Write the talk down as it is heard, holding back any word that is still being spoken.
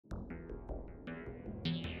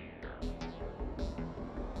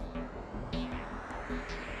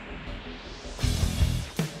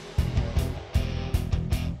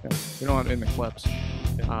We don't have it in the clips.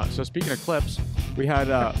 So speaking of clips, we had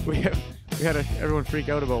everyone freak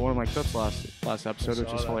out about one of my clips last episode,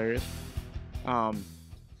 which is hilarious. I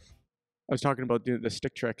was talking about the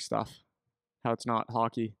stick trick stuff, how it's not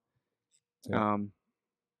hockey. Yeah.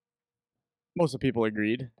 Most of the people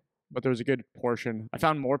agreed, but there was a good portion. I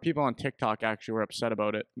found more people on TikTok actually were upset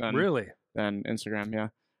about it than Instagram. Yeah,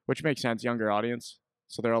 which makes sense. Younger audience,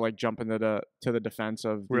 so they're all like jumping to the defense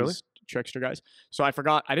of these trickster guys. So I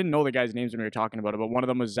forgot. I didn't know the guys' names when we were talking about it, but one of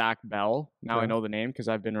them was Zach Bell. Now I know the name because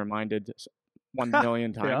I've been reminded 1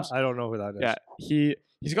 million times. Yeah, I don't know who that is. Yeah,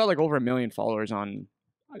 he's got like over 1 million followers on.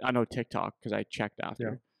 I know TikTok because I checked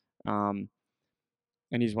after. Yeah.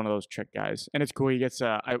 And he's one of those trick guys. And it's cool. He gets,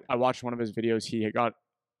 I watched one of his videos. He got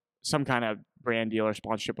some kind of brand deal or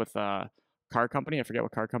sponsorship with a car company. I forget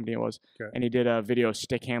what car company it was. Okay. And he did a video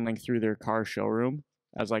stick handling through their car showroom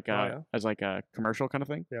as like a commercial kind of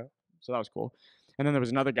thing. Yeah. So that was cool. And then there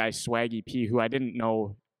was another guy, Swaggy P, who I didn't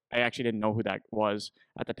know. I actually didn't know who that was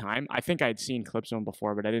at the time. I think I had seen clips of him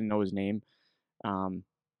before, but I didn't know his name. And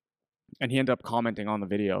he ended up commenting on the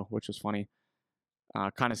video, which was funny.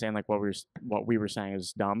 Kind of saying like what we were saying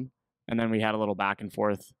is dumb, and then we had a little back and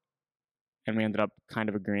forth, and we ended up kind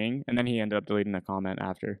of agreeing, and then he ended up deleting the comment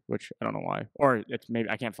after, which I don't know why, or it's maybe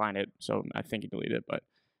I can't find it, so I think he deleted it. But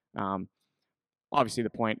obviously the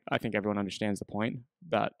point, I think everyone understands the point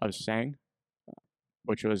that I was saying,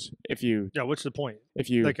 which was what's the point? If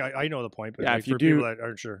you like I know the point, but if you people that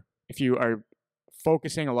aren't sure, if you are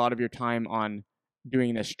focusing a lot of your time on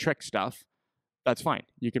doing this trick stuff, that's fine.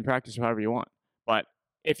 You can practice however you want. But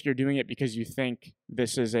if you're doing it because you think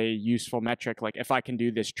this is a useful metric, like if I can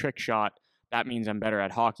do this trick shot, that means I'm better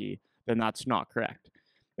at hockey, then that's not correct.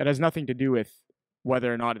 That has nothing to do with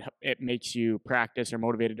whether or not it makes you practice or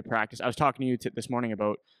motivated to practice. I was talking to you this morning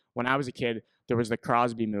about when I was a kid, there was the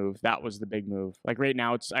Crosby move. That was the big move. Like right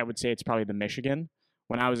now, I would say it's probably the Michigan.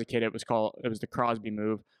 When I was a kid, it was the Crosby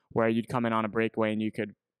move, where you'd come in on a breakaway and you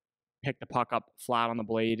could pick the puck up flat on the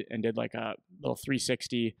blade and did like a little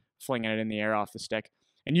 360, flinging it in the air off the stick.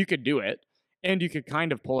 And you could do it, and you could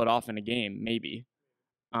kind of pull it off in a game, maybe.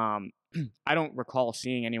 I don't recall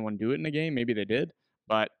seeing anyone do it in a game. Maybe they did,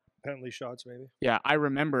 but penalty shots, maybe. Yeah, I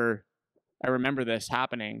remember this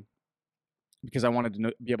happening because I wanted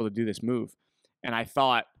to be able to do this move, and I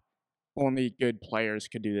thought only good players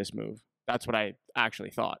could do this move. That's what I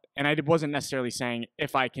actually thought. And I wasn't necessarily saying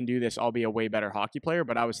if I can do this, I'll be a way better hockey player,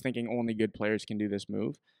 but I was thinking only good players can do this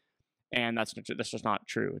move. And that's just not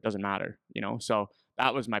true. It doesn't matter, So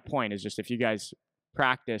that was my point, is just if you guys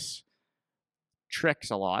practice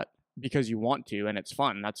tricks a lot because you want to and it's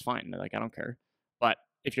fun, that's fine. Like, I don't care. But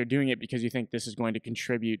if you're doing it because you think this is going to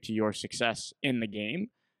contribute to your success in the game,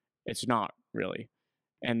 it's not really.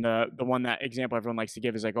 And the that example everyone likes to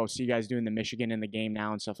give is like, oh, see you guys doing the Michigan in the game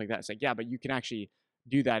now and stuff like that. It's like, yeah, but you can actually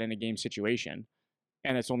do that in a game situation.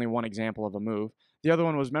 And it's only one example of a move. The other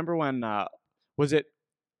one was, remember when,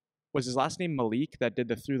 was his last name Malik that did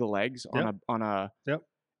the through the legs on a Yep.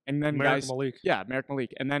 And then Merrick Malik. Yeah, Merrick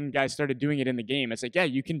Malik. And then guys started doing it in the game. It's like, yeah,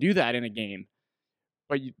 you can do that in a game,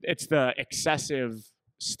 but it's the excessive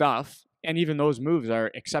stuff, and even those moves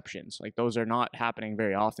are exceptions. Like those are not happening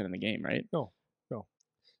very often in the game, right? No.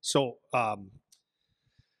 So,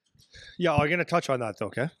 yeah, I'm gonna touch on that though,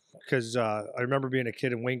 okay? Because I remember being a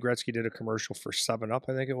kid and Wayne Gretzky did a commercial for 7-Up,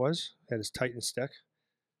 I think it was. Had his Titan stick,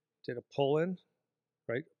 did a pull in.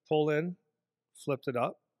 Right? Pull in, flipped it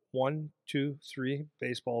up, 1, 2, 3,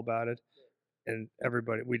 baseball batted, and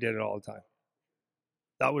we did it all the time.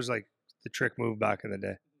 That was like the trick move back in the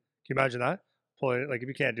day. Can you imagine that? Pull it, like if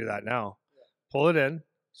you can't do that now, pull it in.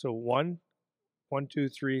 So 1, 2,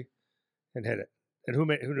 3, and hit it. And who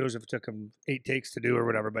knows if it took him 8 takes to do or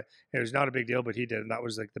whatever, but it was not a big deal, but he did, and that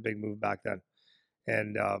was like the big move back then.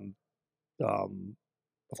 And of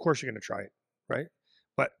course you're going to try it, right?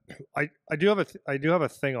 But I do have a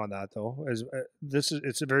thing on that though.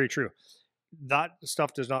 It's very true. That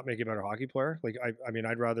stuff does not make you a better hockey player. Like I mean,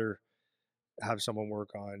 I'd rather have someone work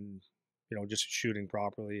on, just shooting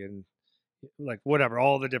properly and like whatever,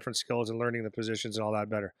 all the different skills and learning the positions and all that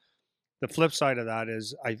better. The flip side of that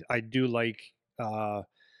is I do like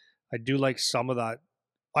some of that.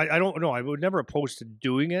 I don't know. I would never oppose to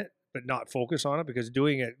doing it, but not focus on it, because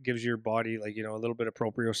doing it gives your body like, a little bit of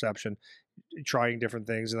proprioception, trying different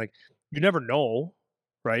things. And like, you never know,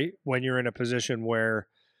 right? When you're in a position where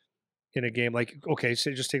in a game, like, okay,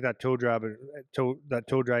 so just take that toe drag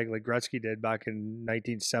like Gretzky did back in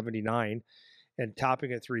 1979 and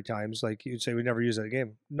tapping it 3 times. Like you'd say, we never use that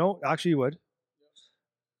game. No, actually you would.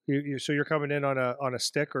 So you're coming in on a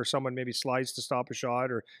stick, or someone maybe slides to stop a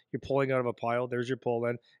shot, or you're pulling out of a pile. There's your pull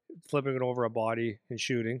in, flipping it over a body and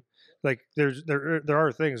shooting. Like there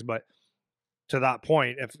are things, but to that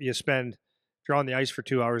point, if you're on the ice for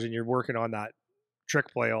 2 hours and you're working on that trick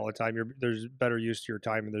play all the time, there's better use to your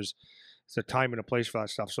time, and it's a time and a place for that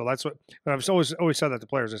stuff. So that's what I've always said that to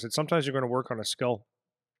players. I said sometimes you're going to work on a skill,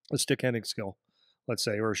 a stick handling skill, let's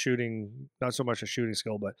say, or a shooting, not so much a shooting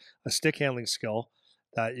skill, but a stick handling skill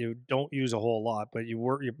that you don't use a whole lot, but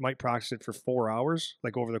you might practice it for 4 hours,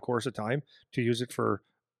 like over the course of time, to use it for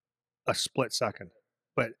a split second.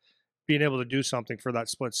 But being able to do something for that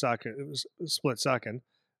split second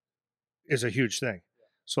is a huge thing.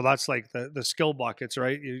 So that's like the skill buckets,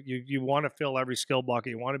 right? You want to fill every skill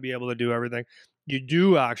bucket. You want to be able to do everything. You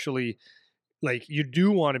do actually, like, you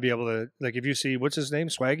do want to be able to, like, if you see, what's his name,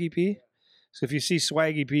 Swaggy P. So if you see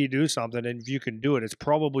Swaggy P do something and if you can do it, it's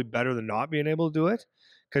probably better than not being able to do it,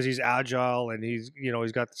 because he's agile and he's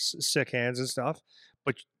got sick hands and stuff.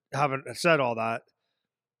 But having said all that,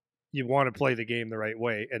 you want to play the game the right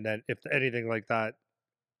way, and then if anything like that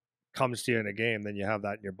comes to you in a game, then you have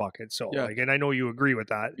that in your bucket. So Yeah. like, and I know you agree with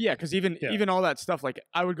that. Yeah, because even all that stuff, like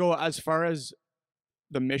I would go as far as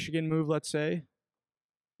the Michigan move, let's say,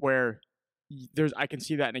 where I can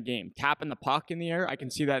see that in a game. Tapping the puck in the air, I can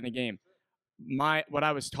see that in a game. What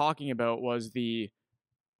I was talking about was the,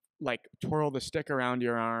 like, twirl the stick around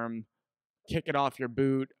your arm, kick it off your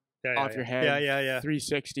boot, off your head,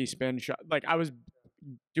 360 spin shot. Like, I was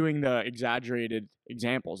doing the exaggerated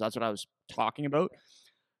examples. That's what I was talking about.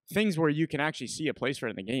 Things where you can actually see a place for it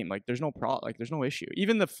in the game. Like, there's no issue.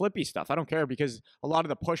 Even the flippy stuff, I don't care, because a lot of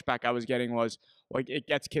the pushback I was getting was like, it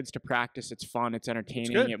gets kids to practice. It's fun. It's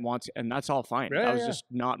entertaining. And that's all fine. That was just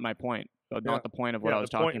not my point. Not the point of what I was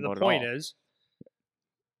talking about at all. The point is,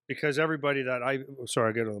 because everybody sorry,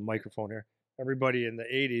 I get on the microphone here. Everybody in the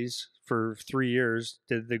 80s for 3 years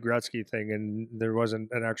did the Gretzky thing, and there wasn't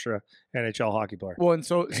an extra NHL hockey player. Well, and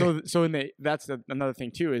that's another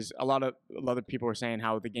thing too, is a lot of people were saying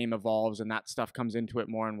how the game evolves and that stuff comes into it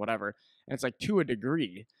more and whatever. And it's like, to a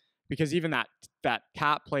degree, because even that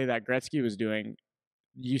tap play that Gretzky was doing,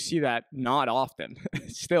 you see that not often.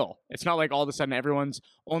 Still, it's not like all of a sudden everyone's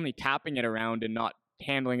only tapping it around and not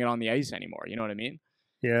handling it on the ice anymore. You know what I mean?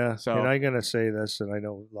 Yeah, So, and I'm going to say this, and I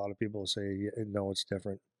know a lot of people say, no, it's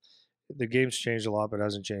different. The game's changed a lot, but it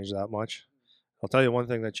hasn't changed that much. I'll tell you one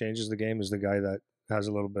thing that changes the game is the guy that has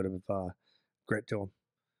a little bit of grit to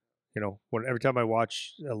him. Every time I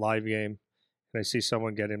watch a live game and I see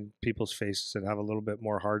someone get in people's faces and have a little bit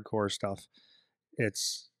more hardcore stuff,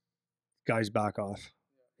 it's guys back off.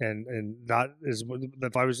 And that is,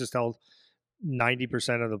 if I was to tell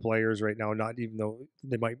 90% of the players right now, not even though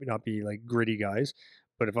they might not be like gritty guys,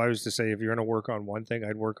 but if I was to say, if you're going to work on one thing,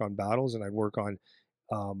 I'd work on battles, and I'd work on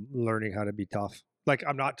learning how to be tough. Like,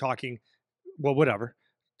 I'm not talking, well, whatever,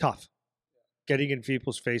 tough. Getting in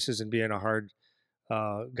people's faces and being a hard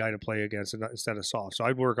guy to play against instead of soft. So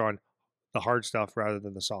I'd work on the hard stuff rather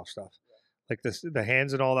than the soft stuff. Like the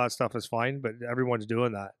hands and all that stuff is fine, but everyone's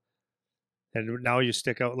doing that. And now you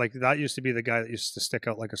stick out, like, that used to be the guy that used to stick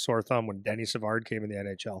out like a sore thumb when Denny Savard came in the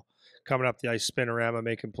NHL. Coming up the ice, spinorama,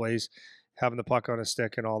 making plays, having the puck on a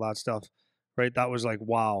stick and all that stuff, right? That was like,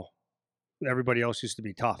 wow. Everybody else used to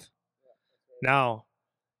be tough. Now,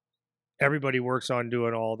 everybody works on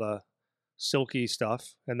doing all the silky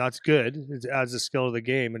stuff, and that's good. It adds the skill to the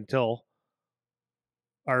game until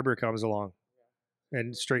Arbor comes along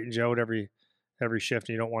and straightens you out every shift,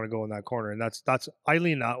 and you don't want to go in that corner. And that's I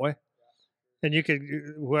lean that way. And you could,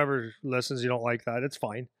 whoever listens, you don't like that, it's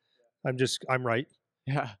fine. I'm right.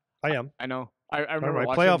 Yeah, I am. I know. I remember right.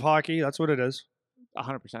 watching Playoff hockey. That's what it is.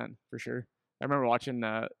 100% for sure. I remember watching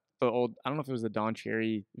the old, I don't know if it was the Don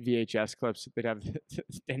Cherry VHS clips. They'd have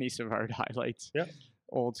Denny Savard highlights. Yeah.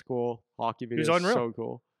 Old school hockey videos. He's unreal. So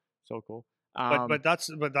cool. So cool. But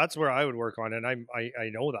that's where I would work on, and I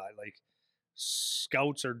know that, like,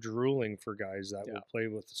 scouts are drooling for guys that will play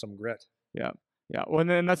with some grit. Yeah. Yeah. Well, and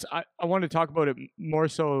then I wanted to talk about it more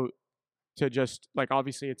so to just, like,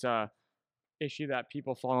 obviously it's a issue that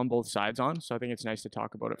people fall on both sides on. So I think it's nice to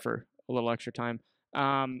talk about it for a little extra time.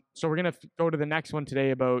 So we're going to go to the next one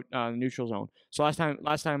today about the neutral zone. So last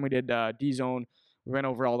time we did D zone, we went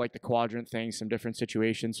over all, like, the quadrant things, some different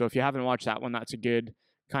situations. So if you haven't watched that one, that's a good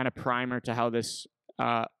kind of primer to how this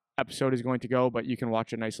episode is going to go, but you can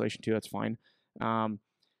watch it in isolation too. That's fine.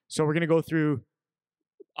 So we're going to go through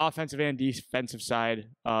offensive and defensive side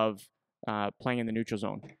of playing in the neutral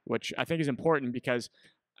zone, which I think is important because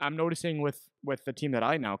I'm noticing with the team that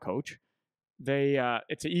I now coach,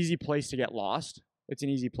 it's an easy place to get lost. It's an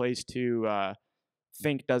easy place to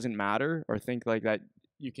think doesn't matter, or think like that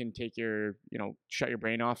you can take shut your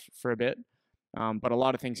brain off for a bit. But a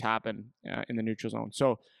lot of things happen in the neutral zone.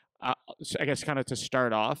 So I guess kind of to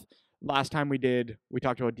start off, last time we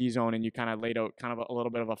talked about D zone, and you kind of laid out kind of a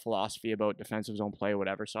little bit of a philosophy about defensive zone play,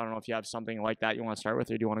 whatever. So I don't know if you have something like that you want to start with,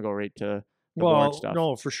 or do you want to go right to the board Well, stuff?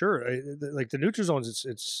 no, for sure. Like the neutral zones,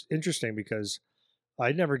 it's interesting because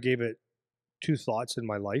I never gave it two thoughts in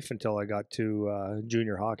my life until I got to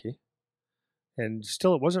junior hockey, and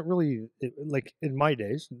still, it wasn't really like in my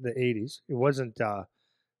days, the '80s. It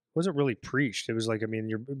wasn't really preached. It was like, I mean,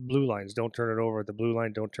 your blue lines, don't turn it over at the blue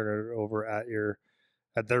line, don't turn it over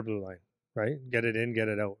at their blue line, right? Get it in, get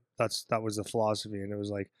it out. That was the philosophy, and it was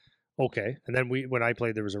like, okay. And then when I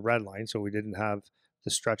played, there was a red line, so we didn't have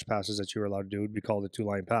the stretch passes that you were allowed to do. It would be called a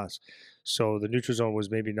 2-line pass. So the neutral zone was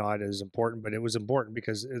maybe not as important, but it was important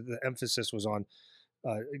because the emphasis was on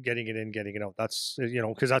getting it in, getting it out. That's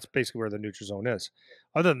because that's basically where the neutral zone is.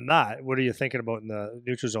 Other than that, what are you thinking about in the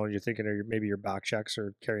neutral zone? You're thinking of maybe your back checks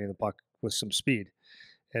or carrying the puck with some speed,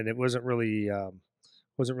 and it wasn't really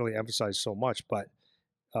emphasized so much. But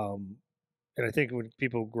and I think when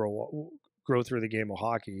people grow through the game of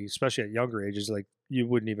hockey, especially at younger ages, like you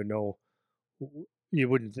wouldn't even know, you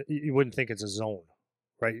wouldn't think it's a zone,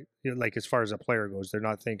 right? Like as far as a player goes, they're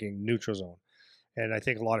not thinking neutral zone, and I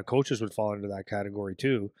think a lot of coaches would fall into that category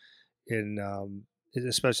too.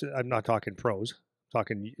 Especially, I'm not talking pros, I'm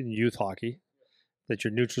talking in youth hockey. That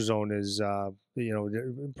your neutral zone is,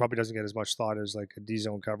 probably doesn't get as much thought as like a D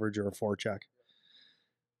zone coverage or a forecheck.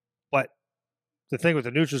 But the thing with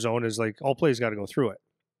the neutral zone is like all plays got to go through it,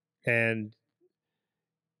 and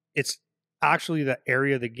it's actually the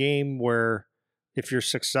area of the game where if you're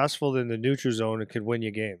successful in the neutral zone, it could win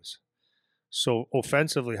you games. So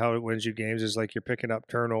offensively, how it wins you games is like you're picking up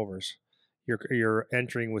turnovers, you're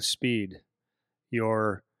entering with speed,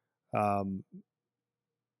 you're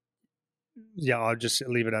yeah, I'll just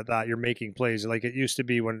leave it at that. You're making plays like it used to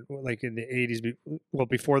be when, like in the '80s, well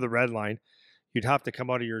before the red line, you'd have to come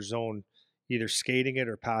out of your zone, either skating it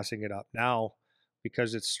or passing it up. Now,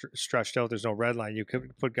 because it's stretched out, there's no red line. You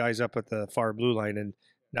could put guys up at the far blue line, and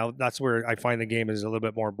now that's where I find the game is a little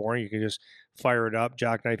bit more boring. You can just fire it up,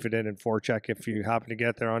 jackknife it in, and forecheck if you happen to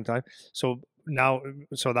get there on time. So now,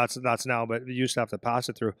 so that's now, but you used to have to pass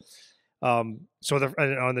it through. On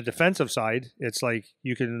the defensive side, it's like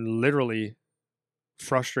you can literally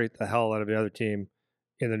frustrate the hell out of the other team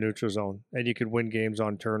in the neutral zone, and you could win games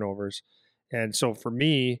on turnovers. And so for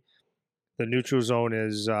me, the neutral zone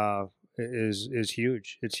is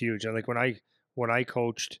huge. It's huge. And like when I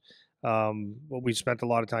coached, well, we spent a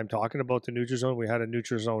lot of time talking about the neutral zone. We had a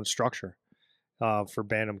neutral zone structure for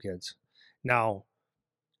Bantam kids. Now,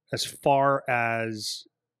 as far as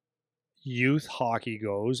youth hockey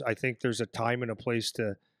goes, I think there's a time and a place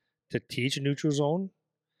to teach neutral zone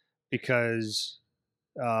because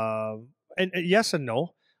and yes and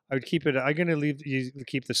no. I would keep it. I'm going to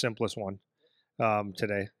keep the simplest one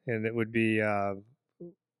today, and it would be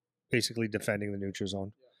basically defending the neutral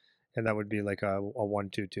zone, and that would be like a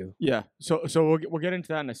 1-2-2. Yeah. So we'll get into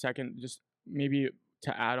that in a second. Just maybe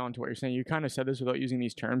to add on to what you're saying, you kind of said this without using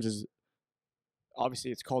these terms. Is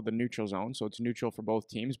obviously it's called the neutral zone, so it's neutral for both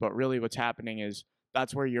teams. But really, what's happening is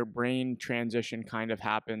that's where your brain transition kind of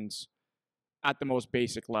happens at the most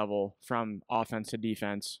basic level from offense to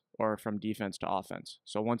defense or from defense to offense.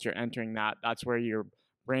 So once you're entering that, that's where your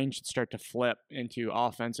brain should start to flip into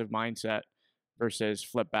offensive mindset versus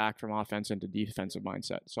flip back from offense into defensive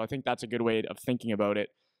mindset. So I think that's a good way of thinking about it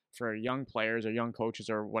for young players or young coaches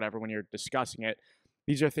or whatever when you're discussing it.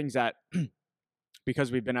 These are things that,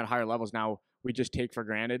 because we've been at higher levels now, we just take for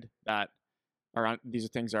granted that these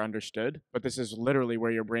things are understood. But this is literally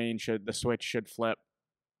where your brain the switch should flip.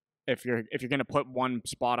 If you're going to put one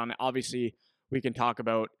spot on it, obviously we can talk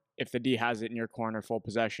about if the D has it in your corner full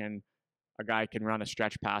possession, a guy can run a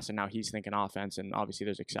stretch pass and now he's thinking offense, and obviously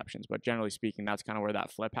there's exceptions, but generally speaking, that's kind of where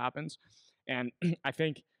that flip happens. And I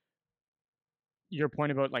think your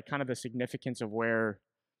point about like kind of the significance of where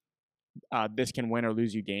this can win or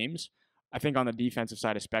lose you games, I think on the defensive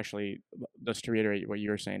side, especially, just to reiterate what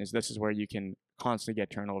you were saying, is this is where you can constantly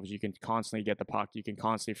get turnovers, you can constantly get the puck, you can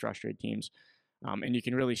constantly frustrate teams, and you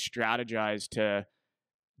can really strategize to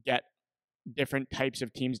get different types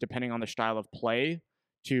of teams depending on the style of play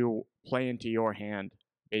to play into your hand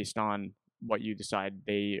based on what you decide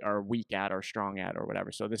they are weak at or strong at or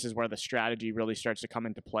whatever. So this is where the strategy really starts to come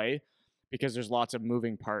into play because there's lots of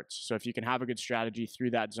moving parts. So if you can have a good strategy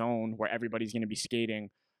through that zone where everybody's going to be skating,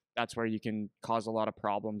 that's where you can cause a lot of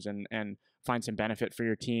problems and find some benefit for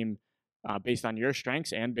your team based on your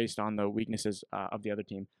strengths and based on the weaknesses of the other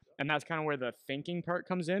team. And that's kind of where the thinking part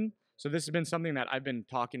comes in. So this has been something that I've been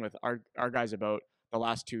talking with our guys about the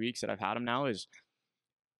last 2 weeks that I've had them now is,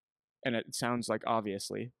 and it sounds like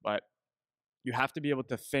obviously, but you have to be able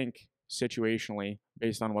to think situationally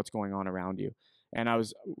based on what's going on around you. And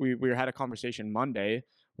we had a conversation Monday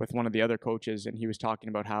with one of the other coaches, and he was talking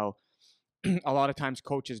about how a lot of times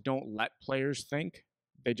coaches don't let players think.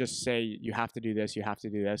 They just say, you have to do this, you have to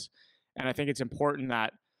do this. And I think it's important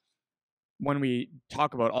that when we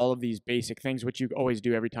talk about all of these basic things, which you always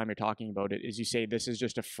do every time you're talking about it, is you say this is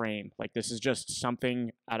just a frame. Like, this is just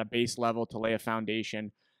something at a base level to lay a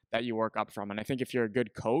foundation that you work up from. And I think if you're a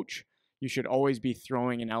good coach, you should always be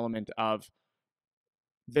throwing an element of,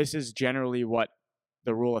 this is generally what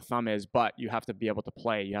the rule of thumb is, but you have to be able to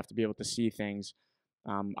play. You have to be able to see things.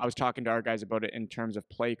 I was talking to our guys about it in terms of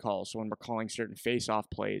play calls. So when we're calling certain face-off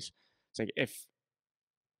plays, it's like, if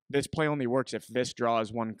this play only works if this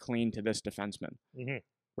draws one clean to this defenseman,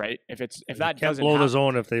 right? If that doesn't blow happen, the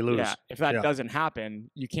zone if they lose. Yeah, if that doesn't happen,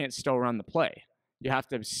 you can't still run the play. You have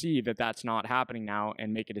to see that that's not happening now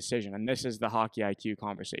and make a decision. And this is the hockey IQ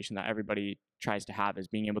conversation that everybody tries to have, is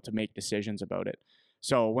being able to make decisions about it.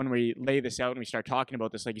 So when we lay this out and we start talking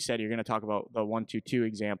about this, like you said, you're going to talk about the 1-2-2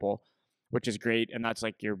 example, which is great, and that's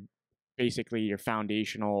like basically your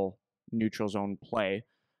foundational neutral zone play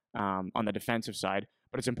on the defensive side.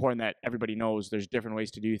 But it's important that everybody knows there's different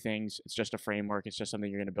ways to do things. It's just a framework. It's just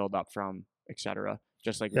something you're going to build up from, etc.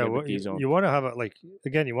 Just like with D-zone. You want to have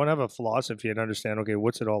you want to have a philosophy and understand, okay,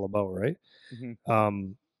 what's it all about, right?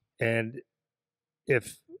 And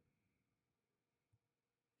if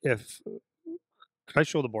can I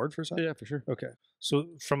show the board for a second? Yeah, for sure. Okay. So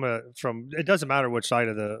from it doesn't matter which side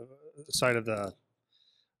of the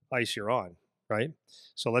ice you're on, right?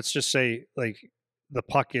 So let's just say, like, the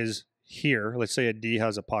puck is here. Let's say a D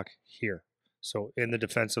has a puck here, so in the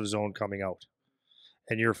defensive zone coming out,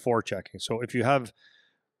 and you're forechecking. So if you have,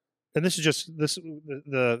 and this is just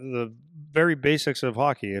the very basics of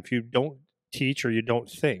hockey. If you don't teach or you don't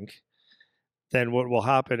think, then what will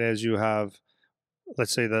happen is you have,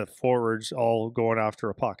 let's say, the forwards all going after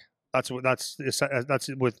a puck. That's what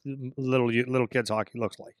little kids hockey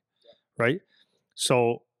looks like, right?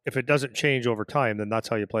 So if it doesn't change over time, then that's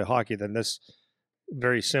how you play hockey. Then this,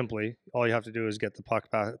 very simply, all you have to do is get the puck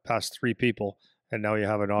past three people, and now you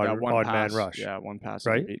have an odd man rush. Yeah, one pass,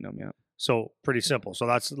 right? Beating them, yeah. So pretty simple. So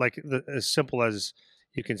that's like as simple as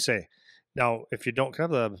you can say. Now, if you don't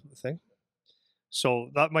have the thing,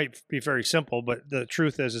 so that might be very simple, but the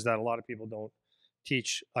truth is that a lot of people don't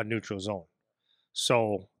teach a neutral zone.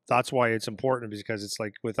 So that's why it's important, because it's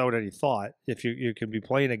like, without any thought, if you can be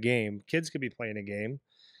playing a game, kids could be playing a game,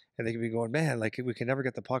 and they could be going, man, like, we can never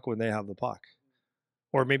get the puck when they have the puck.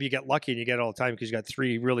 Or maybe you get lucky and you get it all the time because you got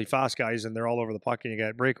three really fast guys and they're all over the puck and you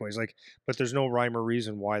get breakaways. Like, but there's no rhyme or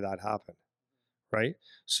reason why that happened, right?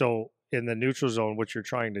 So in the neutral zone, what you're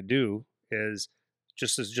trying to do is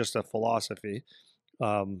just a philosophy,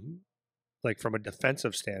 like from a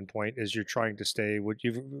defensive standpoint, is you're trying to stay. A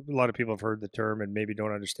lot of people have heard the term and maybe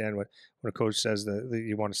don't understand when a coach says that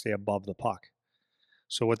you want to stay above the puck.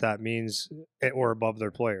 So what that means, or above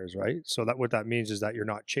their players, right? So that what that means is that you're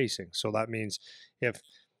not chasing. So that means if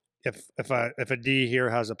a D here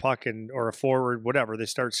has a puck or a forward, whatever, they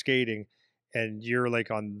start skating, and you're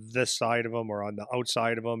like on this side of them or on the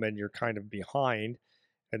outside of them, and you're kind of behind,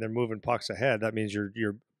 and they're moving pucks ahead. That means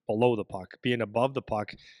you're below the puck. Being above the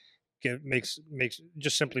puck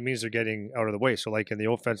just simply means they're getting out of the way. So like in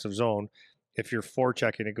the offensive zone, if you're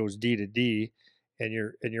forechecking, it goes D to D, and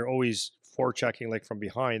you're always forechecking like from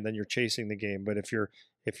behind, then you're chasing the game. But if it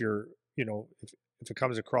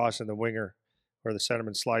comes across and the winger or the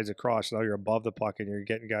centerman slides across, now you're above the puck and you're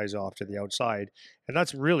getting guys off to the outside. And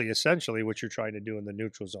that's really essentially what you're trying to do in the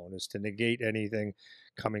neutral zone, is to negate anything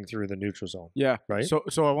coming through the neutral zone. Yeah. Right.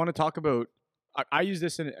 So I want to talk about, I use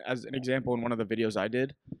this as an example in one of the videos I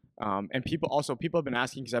did. And people have been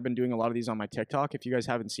asking, because I've been doing a lot of these on my TikTok. If you guys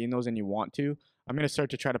haven't seen those and you want to, I'm going to start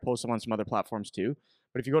to try to post them on some other platforms too.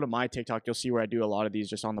 But if you go to my TikTok, you'll see where I do a lot of these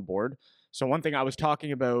just on the board. So one thing I was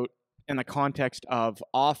talking about in the context of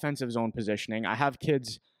offensive zone positioning, I have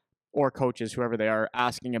kids or coaches, whoever they are,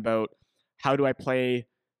 asking about, how do I play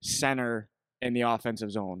center in the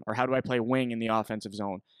offensive zone? Or how do I play wing in the offensive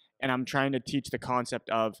zone? And I'm trying to teach the concept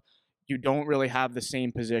of, you don't really have the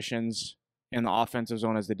same positions in the offensive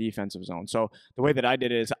zone as the defensive zone. So the way that I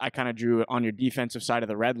did it is I kind of drew on your defensive side of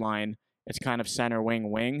the red line, it's kind of center,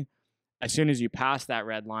 wing, wing. As soon as you pass that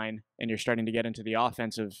red line and you're starting to get into the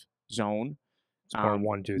offensive zone,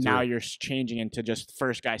 one, two, three. Now you're changing into just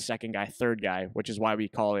first guy, second guy, third guy, which is why we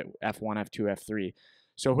call it F1, F2, F3.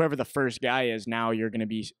 So whoever the first guy is, now you're going to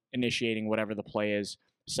be initiating whatever the play is.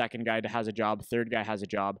 Second guy has a job, third guy has a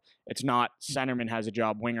job. It's not centerman has a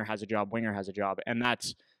job, winger has a job, winger has a job. And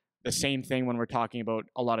that's the same thing when we're talking about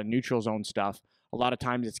a lot of neutral zone stuff. A lot of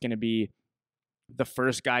times it's going to be the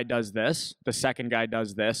first guy does this, the second guy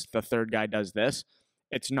does this, the third guy does this.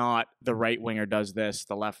 It's not the right winger does this,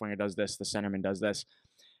 the left winger does this, the centerman does this.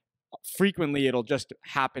 Frequently, it'll just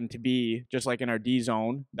happen to be, just like in our D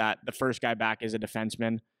zone, that the first guy back is a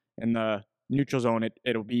defenseman. In the neutral zone,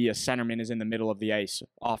 it'll be a centerman is in the middle of the ice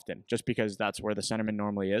often, just because that's where the centerman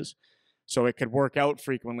normally is. So it could work out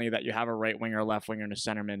frequently that you have a right winger, left winger, and a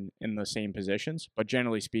centerman in the same positions. But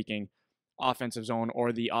generally speaking, offensive zone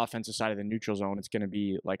or the offensive side of the neutral zone, it's going to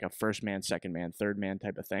be like a first man, second man, third man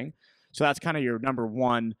type of thing. So that's kind of your number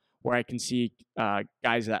one, where I can see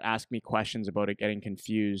guys that ask me questions about it getting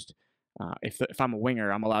confused. If I'm a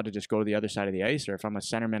winger, I'm allowed to just go to the other side of the ice, or if I'm a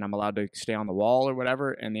centerman, I'm allowed to stay on the wall or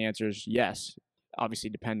whatever. And the answer is yes, obviously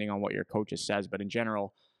depending on what your coach says. But in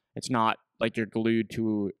general, it's not like you're glued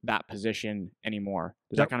to that position anymore.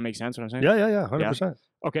 Does that kind of make sense what I'm saying? Yeah, 100%.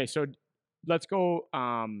 Okay, so let's go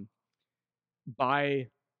by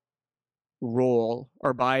role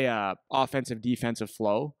or by offensive defensive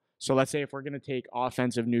flow. So let's say if we're going to take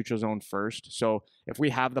offensive neutral zone first. So if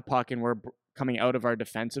we have the puck and we're coming out of our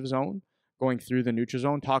defensive zone, going through the neutral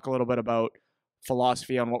zone, talk a little bit about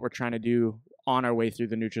philosophy on what we're trying to do on our way through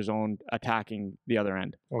the neutral zone, attacking the other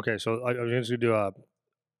end. Okay, so I'm just going to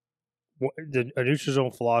do a neutral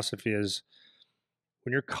zone philosophy is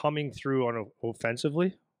when you're coming through on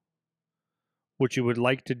offensively, what you would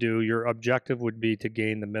like to do, your objective would be to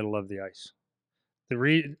gain the middle of the ice.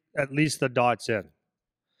 At least the dots in.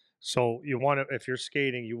 So you want to, if you're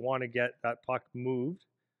skating, you want to get that puck moved,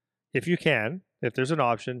 if you can, if there's an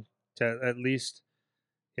option, to at least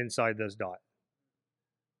inside this dot.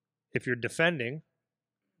 If you're defending,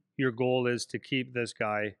 your goal is to keep this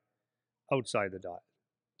guy outside the dot.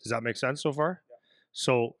 Does that make sense so far? Yeah.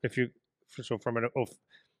 So from an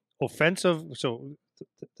offensive,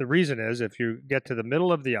 the reason is if you get to the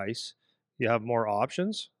middle of the ice, you have more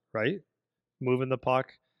options, right? Moving the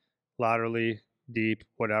puck laterally, deep,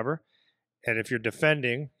 whatever. And if you're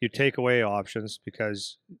defending, you take away options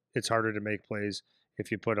because it's harder to make plays if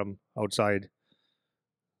you put them outside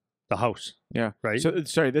the house. Yeah. Right. So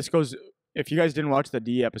sorry, this goes. If you guys didn't watch the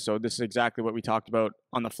D episode, this is exactly what we talked about.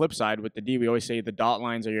 On the flip side, with the D, we always say the dot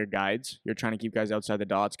lines are your guides. You're trying to keep guys outside the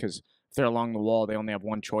dots because if they're along the wall, they only have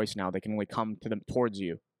one choice now. They can only come to them towards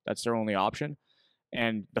you. That's their only option.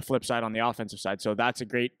 And the flip side on the offensive side. So that's a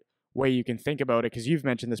great way you can think about it, because you've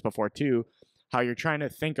mentioned this before too, how you're trying to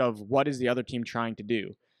think of what is the other team trying to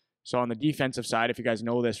do. So on the defensive side, if you guys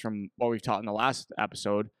know this from what we've taught in the last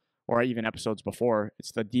episode, or even episodes before,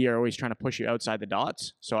 it's the D are always trying to push you outside the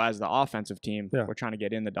dots. So as the offensive team, we're trying to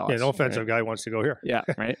get in the dots. Yeah, an offensive guy wants to go here. Yeah,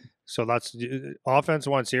 right. So that's offense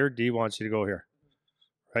wants here, D wants you to go here,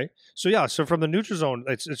 right? So yeah, so from the neutral zone,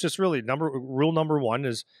 it's just really rule number one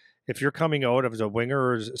is if you're coming out as a winger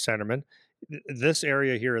or as a centerman, this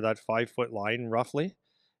area here, that 5 foot line roughly,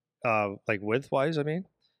 like width wise, I mean,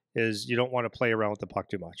 is you don't want to play around with the puck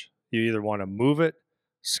too much. You either want to move it,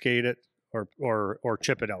 skate it, or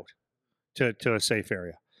chip it out to a safe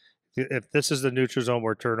area. If this is the neutral zone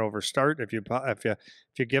where turnovers start, if you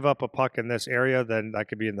give up a puck in this area, then that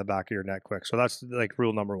could be in the back of your net quick. So that's like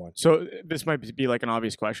rule number one. So this might be like an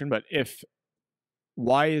obvious question, but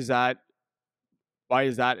why is that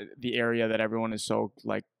the area that everyone is so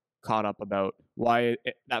like caught up about? Why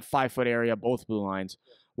that 5 foot area, both blue lines?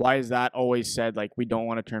 Why is that always said like we don't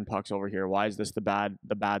want to turn pucks over here? Why is this the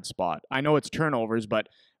bad spot? I know it's turnovers, but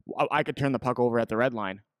I could turn the puck over at the red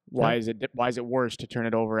line. Why is it worse to turn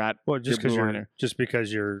it over at just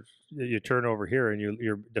because you turn over here and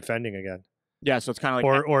you're defending again. Yeah, so it's kind of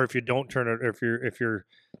like or if you don't turn it, if you're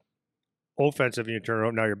offensive and you turn it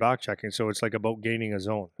over, now you're back checking. So it's like about gaining a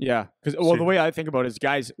zone. Yeah, because the way I think about it is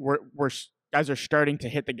guys are starting to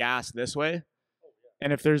hit the gas this way.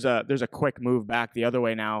 And if there's a quick move back the other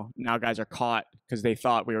way now guys are caught because they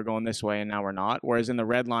thought we were going this way and now we're not. Whereas in the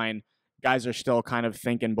red line, guys are still kind of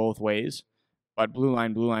thinking both ways. But blue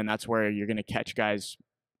line, that's where you're going to catch guys.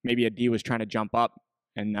 Maybe a D was trying to jump up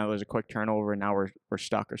and now there's a quick turnover and now we're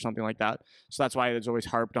stuck or something like that. So that's why it's always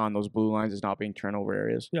harped on those blue lines as not being turnover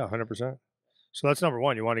areas. Yeah, 100%. So that's number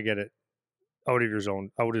one. You want to get it out of your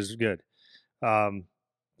zone. Out is good. The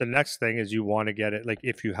next thing is you want to get it, like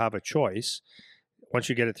if you have a choice, once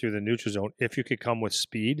you get it through the neutral zone, if you could come with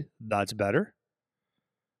speed, that's better.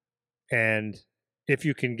 And if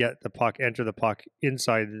you can enter the puck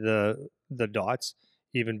inside the dots,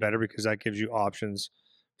 even better, because that gives you options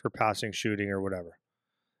for passing, shooting, or whatever.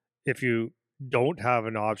 If you don't have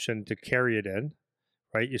an option to carry it in,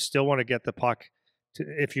 right, you still want to get the puck,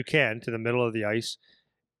 if you can, to the middle of the ice,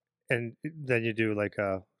 and then you do like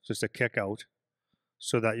just a kick out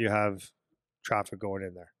so that you have traffic going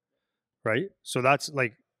in there, right? So that's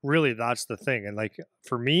like really that's the thing. And like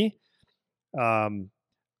for me, I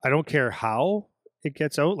don't care how it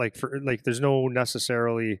gets out. Like for like, there's no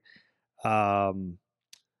necessarily um,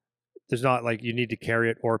 there's not like you need to carry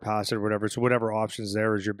it or pass it or whatever. So whatever options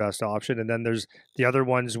there is your best option. And then there's the other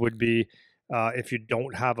ones would be if you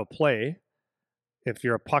don't have a play, if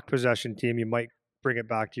you're a puck possession team, you might bring it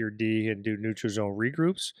back to your D and do neutral zone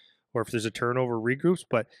regroups, or if there's a turnover regroups.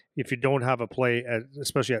 But if you don't have a play,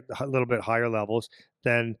 especially at a little bit higher levels,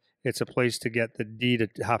 then it's a place to get the D to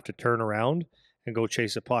have to turn around and go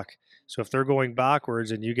chase a puck. So if they're going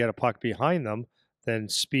backwards and you get a puck behind them, then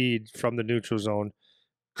speed from the neutral zone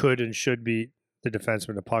could and should beat the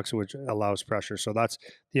defenseman to pucks, which allows pressure. So that's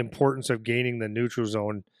the importance of gaining the neutral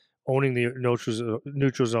zone, owning the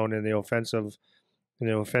neutral zone in the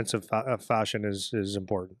offensive fashion is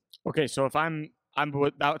important. Okay, so if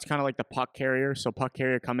that's kind of like the puck carrier. So puck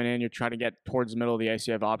carrier coming in, you're trying to get towards the middle of the ice.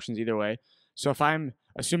 You have options either way. So if I'm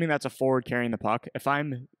assuming that's a forward carrying the puck, if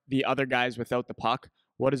I'm the other guys without the puck,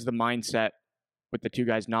 what is the mindset with the two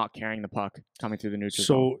guys not carrying the puck coming through the neutral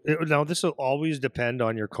zone? So now this will always depend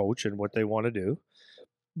on your coach and what they want to do.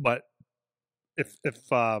 But if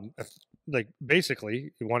like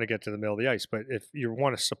basically you want to get to the middle of the ice, but if you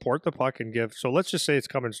want to support the puck and give, so let's just say it's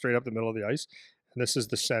coming straight up the middle of the ice, and this is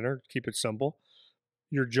the center. Keep it simple.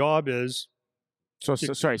 Your job is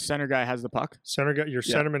sorry, center guy has the puck. Center guy, your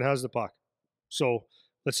centerman has the puck. So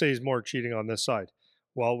let's say he's more cheating on this side.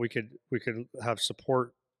 Well, we could have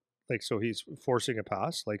support, like so he's forcing a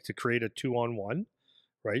pass, like to create a 2-on-1,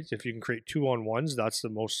 right? If you can create 2-on-1s,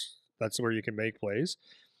 that's where you can make plays.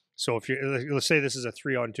 So if you let's say this is a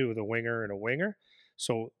 3-on-2 with a winger and a winger,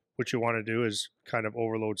 so what you want to do is kind of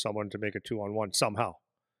overload someone to make a 2-on-1 somehow.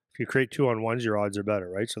 If you create 2-on-1s, your odds are better,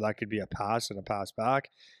 right? So that could be a pass and a pass back.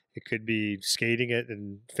 It could be skating it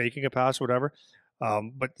and faking a pass, whatever.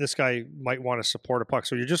 But this guy might want to support a puck.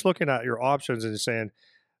 So you're just looking at your options and saying,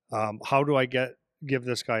 how do I give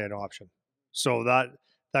this guy an option? So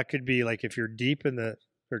that could be like if you're deep in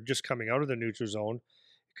or just coming out of the neutral zone,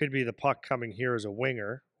 it could be the puck coming here as a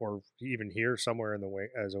winger, or even here somewhere in the wing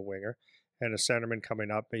as a winger, and a centerman coming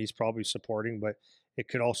up. He's probably supporting, but it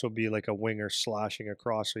could also be like a winger slashing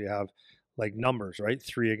across. So you have like numbers, right?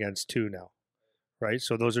 3 against 2 now, right?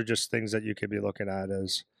 So those are just things that you could be looking at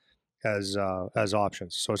as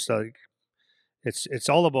options. So it's like it's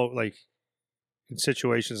all about like in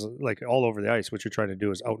situations like all over the ice, what you're trying to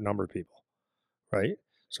do is outnumber people, right?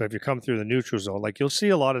 So if you come through the neutral zone, like you'll see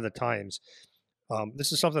a lot of the times.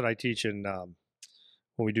 This is something I teach in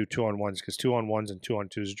when we do 2-on-1s, because 2-on-1s and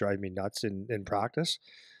 2-on-2s drive me nuts in practice.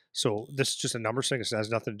 So this is just a numbers thing. It has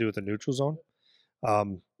nothing to do with the neutral zone.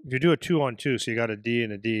 If you do a 2-on-2, so you got a D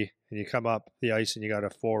and a D, and you come up the ice and you got a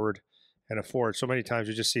forward and a forward. So many times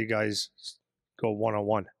you just see guys go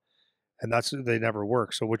 1-on-1, and they never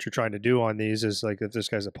work. So what you're trying to do on these is like if this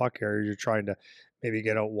guy's a puck carrier, you're trying to maybe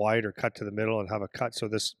get out wide or cut to the middle and have a cut. So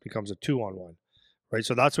this becomes a 2-on-1, right?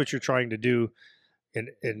 So that's what you're trying to do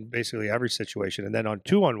in basically every situation. And then on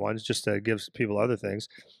 2-on-1s, just to give people other things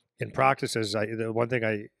in practices, the one thing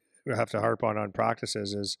I have to harp on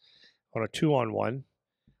practices is on a 2-on-1.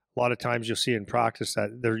 A lot of times you'll see in practice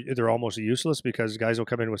that they're almost useless because guys will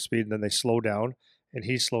come in with speed and then they slow down and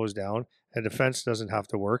he slows down and defense doesn't have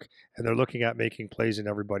to work, and they're looking at making plays and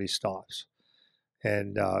everybody stops.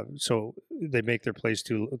 And so they make their plays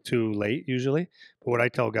too late usually. But what I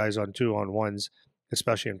tell guys on 2-on-1s,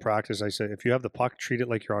 especially in practice, I say, if you have the puck, treat it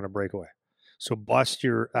like you're on a breakaway. So bust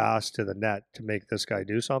your ass to the net to make this guy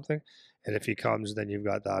do something. And if he comes, then you've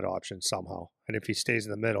got that option somehow. And if he stays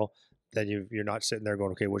in the middle, then you're not sitting there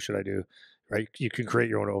going, okay, what should I do? Right? You can create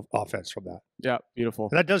your own offense from that. Yeah, beautiful.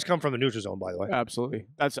 And that does come from the neutral zone, by the way. Absolutely.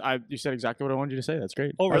 You said exactly what I wanted you to say. That's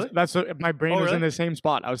great. Oh, really? My brain was in the same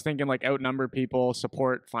spot. I was thinking like outnumber people,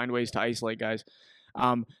 support, find ways to isolate guys.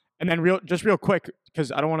 And then real quick,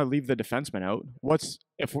 because I don't want to leave the defenseman out.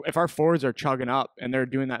 If our forwards are chugging up and they're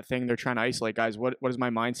doing that thing, they're trying to isolate guys. What is my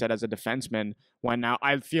mindset as a defenseman when now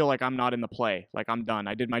I feel like I'm not in the play? Like I'm done.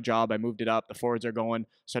 I did my job. I moved it up. The forwards are going.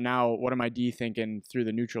 So now what am I thinking through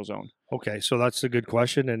the neutral zone? Okay, so that's a good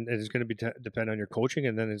question, and it's going to be depend on your coaching,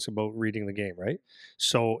 and then it's about reading the game, right?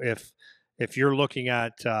 So if you're looking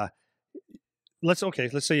at let's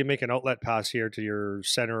say you make an outlet pass here to your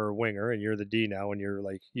center or winger, and you're the D now, and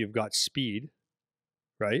you've got speed,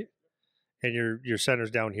 right? And your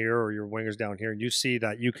center's down here or your winger's down here, and you see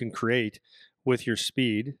that you can create with your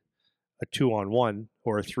speed a 2-on-1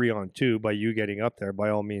 or a 3-on-2 by you getting up there. By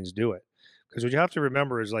all means, do it, because what you have to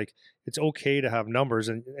remember is like it's okay to have numbers,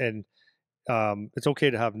 and it's okay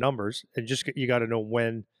to have numbers, and you got to know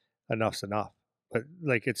when enough's enough. But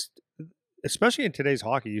like it's especially in today's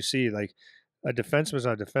hockey, you see like a defenseman's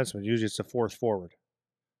not a defenseman. Usually it's a fourth forward,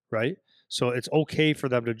 right? So it's okay for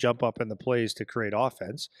them to jump up in the plays to create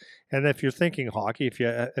offense. And if you're thinking hockey, if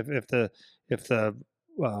the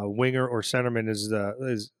winger or centerman is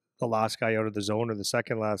the last guy out of the zone or the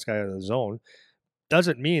second last guy out of the zone,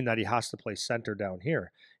 doesn't mean that he has to play center down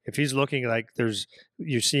here. If he's looking like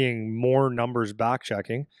you're seeing more numbers back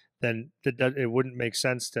checking, then it wouldn't make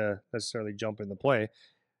sense to necessarily jump in the play.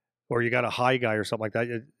 Or you got a high guy or something like that.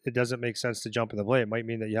 It doesn't make sense to jump in the play. It might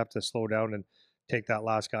mean that you have to slow down and take that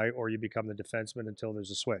last guy, or you become the defenseman until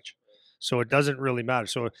there's a switch. So it doesn't really matter.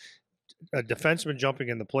 So a defenseman jumping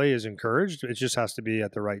in the play is encouraged. It just has to be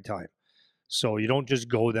at the right time. So you don't just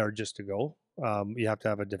go there just to go. You have to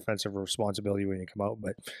have a defensive responsibility when you come out.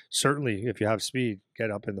 But certainly, if you have speed,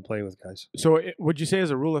 get up in the play with guys. So would you say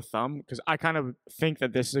as a rule of thumb, because I kind of think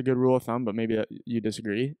that this is a good rule of thumb, but maybe you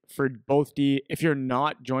disagree, for both D, if you're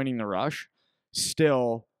not joining the rush,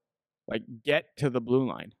 still like get to the blue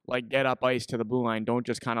line, like get up ice to the blue line. Don't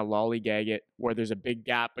just kind of lollygag it where there's a big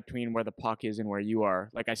gap between where the puck is and where you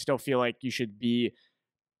are. Like I still feel like you should be,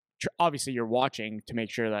 obviously you're watching to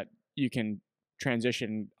make sure that you can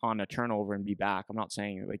transition on a turnover and be back. I'm not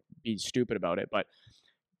saying like be stupid about it, but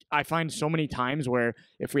I find so many times where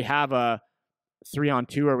if we have a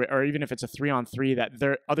 3-on-2 or even if it's a 3-on-3 that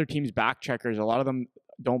their other teams back checkers, a lot of them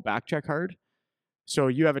don't back check hard. So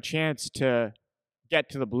you have a chance to get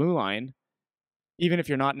to the blue line, even if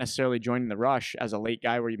you're not necessarily joining the rush as a late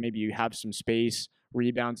guy where maybe you have some space,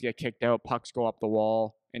 rebounds get kicked out, pucks go up the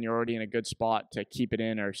wall, and you're already in a good spot to keep it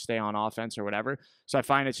in or stay on offense or whatever. So I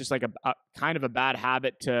find it's just like a kind of a bad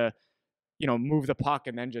habit to, move the puck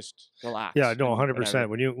and then just relax. Yeah, no, 100%.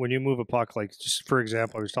 When you move a puck, like just for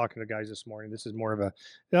example, I was talking to guys this morning. This is more of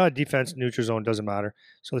a defense, neutral zone, doesn't matter.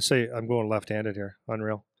 So let's say I'm going left-handed here,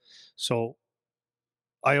 unreal. So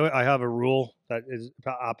I have a rule that is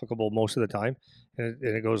applicable most of the time, and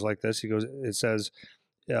it goes like this. It says,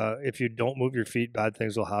 if you don't move your feet, bad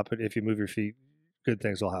things will happen. If you move your feet, good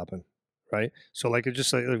things will happen, right? So like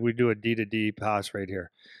we do a D to D pass right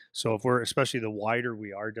here. So if especially the wider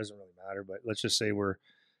we are, it doesn't really matter, but let's just say we're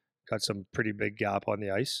got some pretty big gap on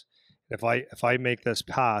the ice. If I make this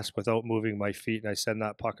pass without moving my feet and I send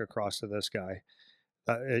that puck across to this guy,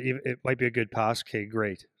 it might be a good pass. Okay,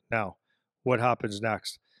 great. Now, what happens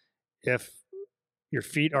next? If your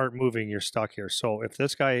feet aren't moving, you're stuck here. So if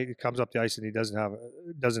this guy comes up the ice and he doesn't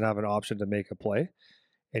have an option to make a play,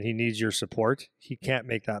 and he needs your support, he can't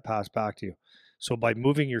make that pass back to you. So by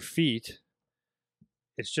moving your feet,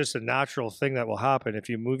 it's just a natural thing that will happen. If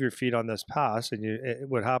you move your feet on this pass, and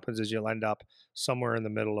what happens is you'll end up somewhere in the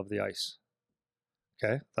middle of the ice.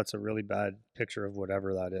 Okay, that's a really bad picture of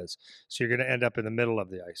whatever that is. So you're going to end up in the middle of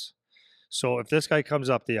the ice. So if this guy comes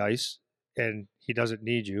up the ice and he doesn't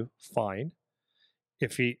need you, fine.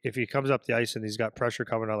 If he comes up the ice and he's got pressure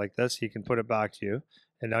coming out like this, he can put it back to you.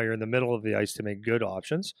 And now you're in the middle of the ice to make good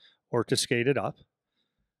options or to skate it up.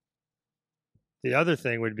 The other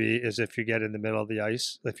thing would be is if you get in the middle of the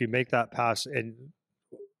ice, if you make that pass and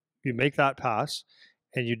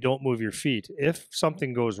you don't move your feet, if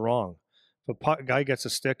something goes wrong, if a guy gets a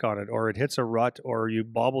stick on it or it hits a rut or you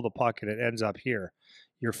bobble the puck and it ends up here,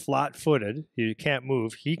 you're flat-footed, you can't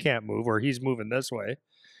move, he can't move, or he's moving this way.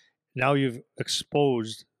 Now you've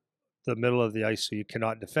exposed the middle of the ice so you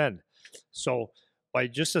cannot defend. So by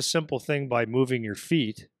just a simple thing, by moving your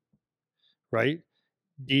feet, right,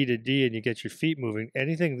 D to D, and you get your feet moving,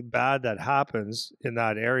 anything bad that happens in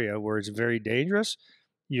that area where it's very dangerous,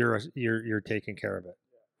 you're taking care of it,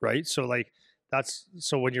 right? So like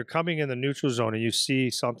so when you're coming in the neutral zone and you see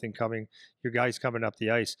something coming, your guy's coming up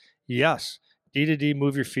the ice, yes, D to D,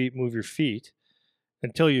 move your feet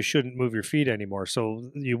until you shouldn't move your feet anymore. So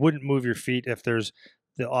you wouldn't move your feet if there's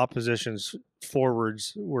the opposition's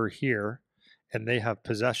forwards were here and they have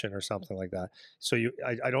possession or something like that. So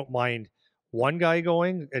I don't mind one guy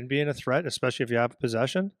going and being a threat, especially if you have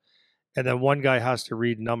possession, and then one guy has to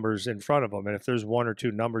read numbers in front of them. And if there's one or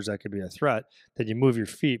two numbers that could be a threat, then you move your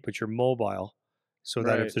feet, but you're mobile so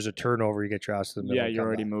that if there's a turnover, you get your ass to the middle. Yeah, you're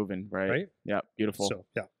already moving, right? Yeah, beautiful. So,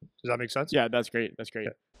 yeah. Does that make sense? Yeah, that's great. That's great.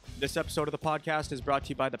 Okay. This episode of the podcast is brought to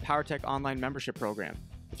you by the PowerTech online membership program.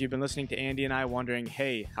 If you've been listening to Andy and I wondering,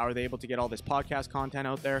 hey, how are they able to get all this podcast content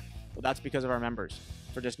out there? Well, that's because of our members.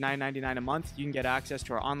 For just $9.99 a month, you can get access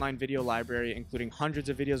to our online video library, including hundreds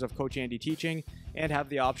of videos of Coach Andy teaching, and have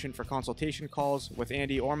the option for consultation calls with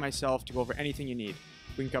Andy or myself to go over anything you need.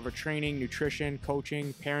 We can cover training, nutrition,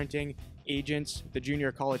 coaching, parenting, agents, the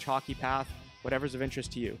junior college hockey path, whatever's of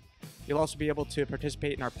interest to you. You'll also be able to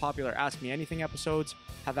participate in our popular Ask Me Anything episodes,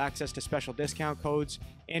 have access to special discount codes,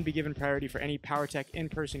 and be given priority for any PowerTech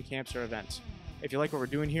in-person camps or events. If you like what we're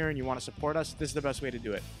doing here and you want to support us, this is the best way to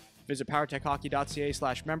do it. Visit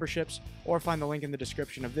powertechhockey.ca/memberships or find the link in the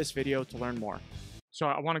description of this video to learn more. So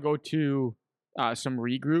I want to go to some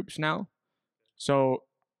regroups now. So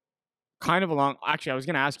kind of along, actually, I was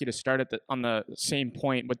going to ask you to start on the same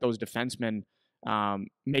point with those defensemen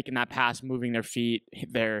making that pass, moving their feet,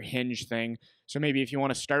 their hinge thing. So maybe if you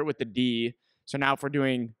want to start with the D. So now if we're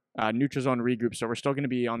doing neutral zone regroup, so we're still going to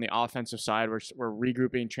be on the offensive side. We're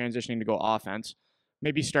regrouping, transitioning to go offense.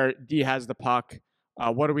 Maybe start, D has the puck.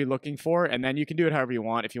 What are we looking for? And then you can do it however you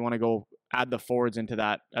want. If you want to go add the forwards into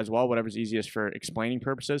that as well, whatever's easiest for explaining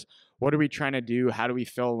purposes. What are we trying to do? How do we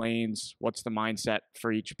fill lanes? What's the mindset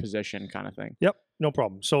for each position kind of thing? Yep, no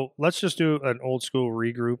problem. So let's just do an old school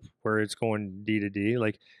regroup where it's going D to D.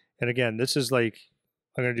 And again, this is I'm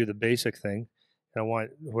going to do the basic thing. And I want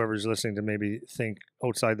whoever's listening to maybe think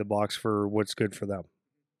outside the box for what's good for them.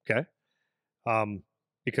 Okay.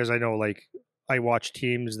 Because I know I watch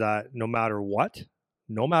teams that no matter what,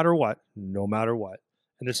 and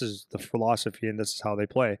this is the philosophy and this is how they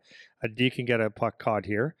play. A D can get a puck caught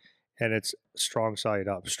here and it's strong side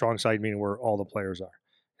up. Strong side meaning where all the players are.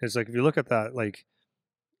 It's if you look at that,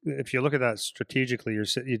 if you look at that strategically,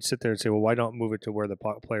 you'd sit there and say, well, why not move it to where the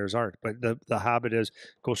players aren't? But the habit is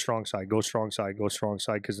go strong side, because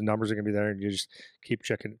the numbers are going to be there and you just keep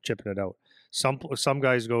chipping it out. Some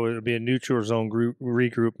guys go, it'll be a neutral zone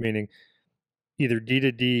regroup, meaning either D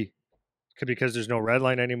to D, because there's no red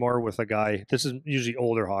line anymore with a guy. This is usually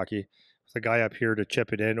older hockey, with a guy up here to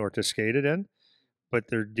chip it in or to skate it in, but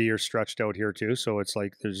their D are stretched out here too. So it's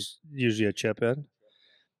there's usually a chip in.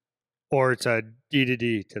 Or it's a D to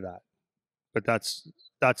D to that, but that's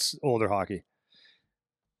older hockey.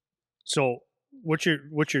 So what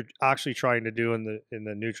you're actually trying to do in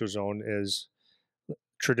the neutral zone is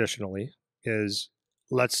traditionally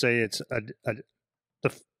let's say it's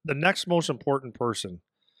the next most important person,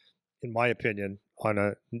 in my opinion, on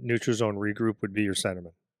a neutral zone regroup would be your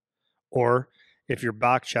centerman, or if you're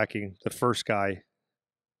back checking, the first guy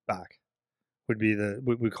back would be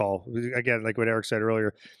what we call, again, like what Eric said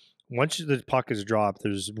earlier. Once the puck is dropped,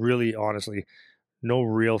 there's really, honestly, no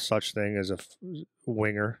real such thing as a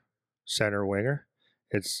center winger.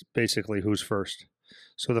 It's basically who's first.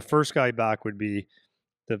 So the first guy back would be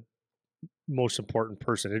the most important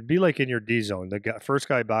person. It'd be like in your D zone. The first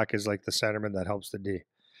guy back is like the centerman that helps the D.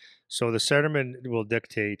 So the centerman will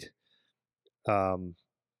dictate,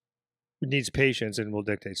 needs patience and will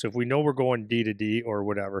dictate. So if we know we're going D to D or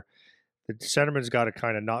whatever, the centerman's got to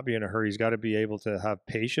kind of not be in a hurry. He's got to be able to have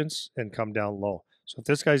patience and come down low. So if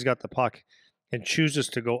this guy's got the puck and chooses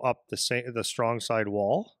to go up the strong side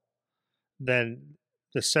wall, then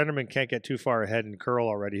the centerman can't get too far ahead and curl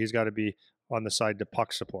already. He's got to be on the side to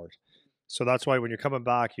puck support. So that's why when you're coming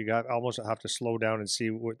back, you almost have to slow down and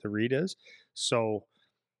see what the read is. So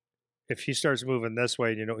if he starts moving this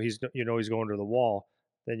way, and he's going to the wall,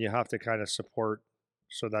 then you have to kind of support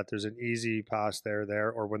so that there's an easy pass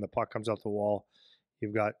there, or when the puck comes out the wall,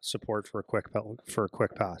 you've got support for a quick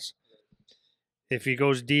pass. If he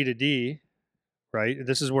goes D to D, right,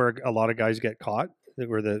 this is where a lot of guys get caught,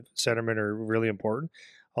 where the centermen are really important.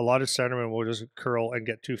 A lot of centermen will just curl and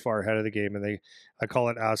get too far ahead of the game, and I call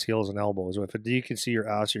it ass, heels, and elbows. If a D can see your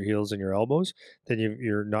ass, your heels, and your elbows, then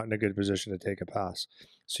you're not in a good position to take a pass.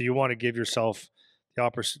 So you want to give yourself the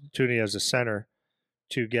opportunity as a center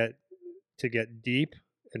to get deep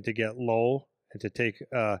and to get low and to take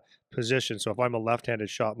position. So if I'm a left-handed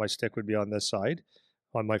shot, my stick would be on this side,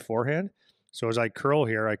 on my forehand. So as I curl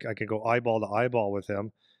here, I can go eyeball to eyeball with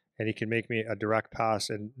him, and he can make me a direct pass.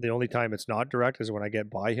 And the only time it's not direct is when I get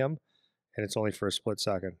by him, and it's only for a split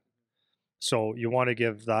second. So you want to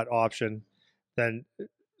give that option.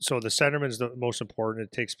 So the centerman's the most important.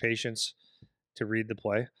 It takes patience to read the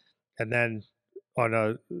play. And then on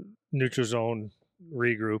a neutral zone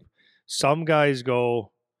regroup, some guys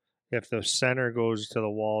go, if the center goes to the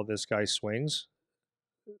wall, this guy swings.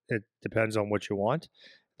 It depends on what you want.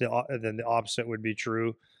 Then the opposite would be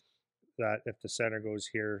true, that if the center goes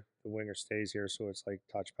here, the winger stays here. So it's like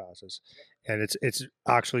touch passes, and it's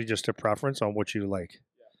actually just a preference on what you like,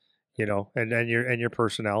 and then your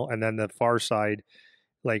personnel. And then the far side,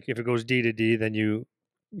 like if it goes D to D, then you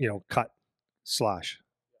cut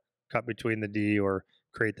between the D or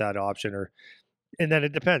create that option, and then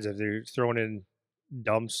it depends if they're throwing in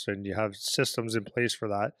dumps and you have systems in place for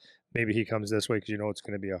that. Maybe he comes this way because it's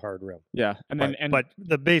going to be a hard rim. Yeah, but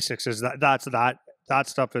the basics is that's that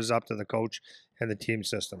stuff is up to the coach and the team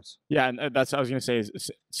systems. Yeah, and that's what I was gonna say. Is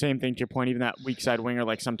same thing to your point. Even that weak side winger,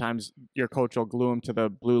 like sometimes your coach will glue him to the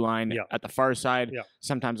blue line Yeah. at the far side. Yeah.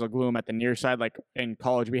 Sometimes they'll glue him at the near side. Like in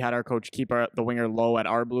college, we had our coach keep the winger low at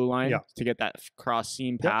our blue line Yeah. to get that cross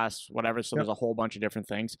seam Yep. pass, whatever. So Yep. there's a whole bunch of different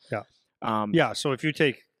things. Yeah. Yeah. So if you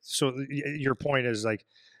take, your point is like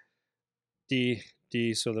D,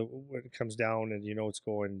 so that when it comes down and it's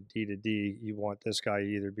going D to D, you want this guy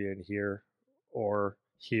either being here or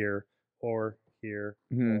here or here,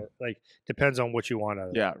 or like depends on what you want out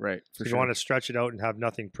of it. Yeah, right. So if you want to stretch it out and have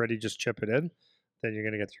nothing pretty, just chip it in, then you're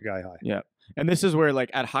going to get your guy high. Yeah. And this is where, like,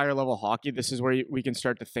 at higher level hockey, this is where we can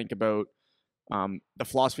start to think about the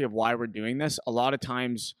philosophy of why we're doing this. A lot of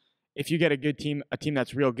times, if you get a good team, a team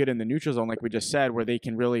that's real good in the neutral zone, like we just said, where they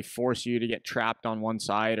can really force you to get trapped on one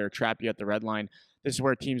side or trap you at the red line, this is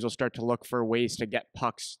where teams will start to look for ways to get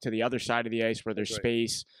pucks to the other side of the ice where there's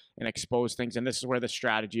space and expose things. And this is where the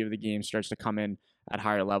strategy of the game starts to come in at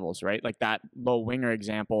higher levels, right? Like that low winger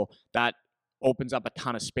example, that opens up a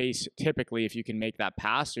ton of space typically if you can make that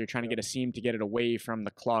pass. So you're trying to get a seam to get it away from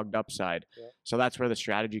the clogged up side. Yeah. So that's where the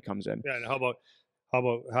strategy comes in. Yeah, and how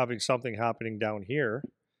about having something happening down here,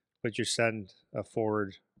 but you send a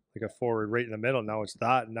forward, like a forward right in the middle. Now it's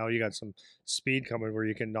that, and now you got some speed coming where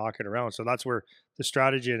you can knock it around. So that's where the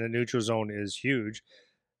strategy in the neutral zone is huge.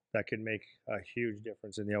 That can make a huge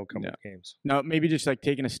difference in the outcome of games. Now, maybe just like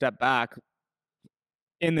taking a step back,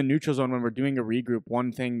 in the neutral zone when we're doing a regroup,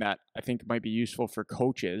 one thing that I think might be useful for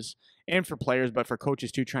coaches and for players, but for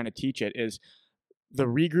coaches too, trying to teach it, is the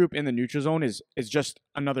regroup in the neutral zone is just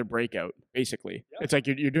another breakout, basically. Yeah. It's like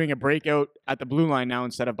you're doing a breakout at the blue line now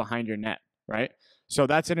instead of behind your net, right? So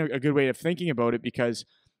that's a good way of thinking about it, because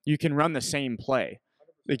you can run the same play.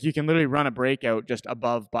 Like you can literally run a breakout just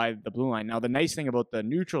above by the blue line. Now, the nice thing about the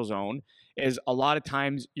neutral zone is a lot of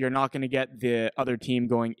times you're not going to get the other team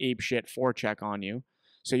going ape shit forecheck on you.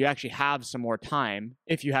 So you actually have some more time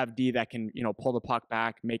if you have D that can, pull the puck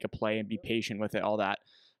back, make a play, and be patient with it, all that.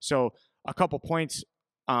 So a couple points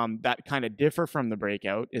that kind of differ from the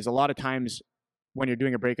breakout is a lot of times when you're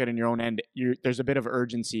doing a breakout in your own end, there's a bit of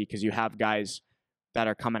urgency because you have guys that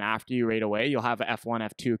are coming after you right away. You'll have a F1,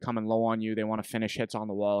 F2 coming low on you. They want to finish hits on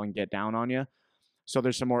the wall and get down on you. So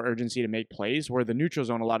there's some more urgency to make plays, where the neutral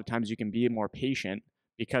zone, a lot of times you can be more patient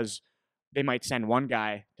because they might send one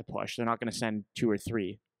guy to push. They're not going to send two or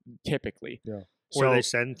three typically. Yeah. Or they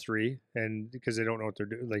send three, and because they don't know what they're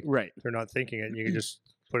doing, like they're not thinking it, and you can just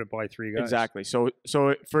put it by three guys. Exactly. So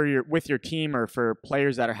for with your team, or for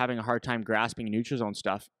players that are having a hard time grasping neutral zone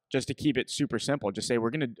stuff, just to keep it super simple, just say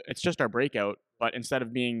it's just our breakout, but instead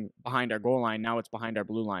of being behind our goal line, now it's behind our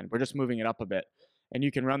blue line. We're just moving it up a bit. And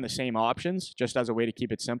you can run the same options just as a way to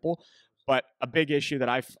keep it simple. But a big issue that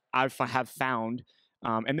I have found,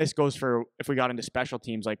 and this goes for if we got into special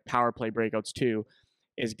teams like power play breakouts too,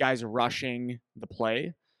 is guys rushing the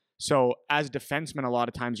play. So as defensemen, a lot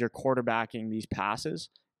of times you're quarterbacking these passes.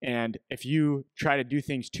 And if you try to do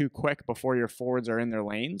things too quick before your forwards are in their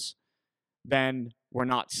lanes, then we're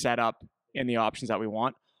not set up in the options that we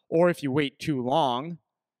want. Or if you wait too long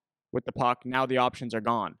with the puck, now the options are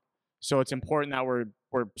gone. So it's important that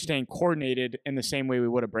we're staying coordinated in the same way we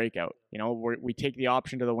would a breakout. We take the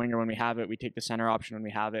option to the winger when we have it. We take the center option when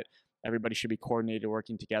we have it. Everybody should be coordinated,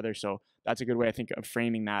 working together. So that's a good way, I think, of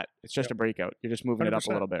framing that. It's just a breakout. You're just moving 100%. It up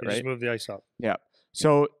a little bit, right? Just move the ice up. Yeah.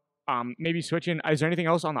 So maybe switching. Is there anything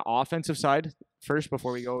else on the offensive side first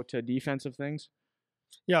before we go to defensive things?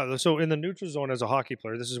 Yeah. So in the neutral zone as a hockey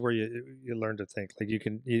player, this is where you learn to think. Like you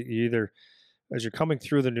either, as you're coming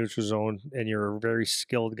through the neutral zone and you're a very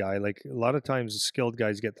skilled guy, like a lot of times skilled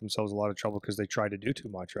guys get themselves a lot of trouble because they try to do too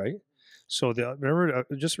much, right? So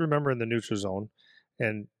remember in the neutral zone,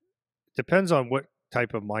 and depends on what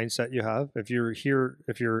type of mindset you have. If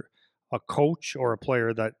you're a coach or a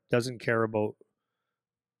player that doesn't care about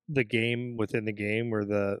the game within the game or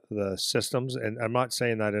the systems, and I'm not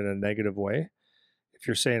saying that in a negative way. If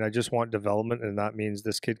you're saying I just want development and that means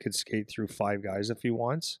this kid could skate through five guys if he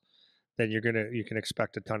wants, then you can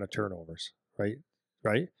expect a ton of turnovers, right?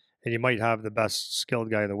 And you might have the best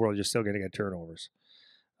skilled guy in the world, you're still going to get turnovers.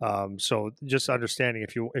 So just understanding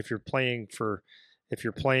if you're playing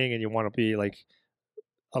and you want to be like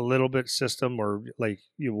a little bit system, or like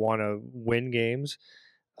you want to win games,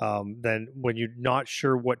 then when you're not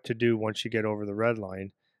sure what to do once you get over the red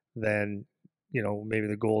line, then maybe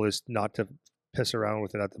the goal is not to piss around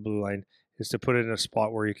with it at the blue line, is to put it in a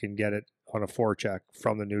spot where you can get it on a forecheck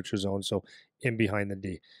from the neutral zone, so in behind the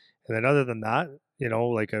D. And then other than that,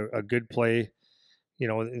 like a good play,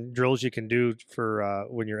 drills you can do for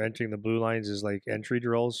when you're entering the blue lines is like entry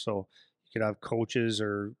drills. So you You could have coaches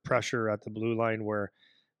or pressure at the blue line where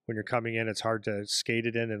when you're coming in, it's hard to skate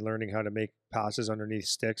it in and learning how to make passes underneath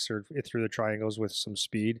sticks or through the triangles with some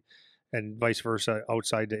speed, and vice versa,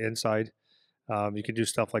 outside to inside. You can do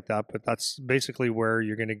stuff like that, but that's basically where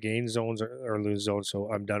you're going to gain zones or lose zones. So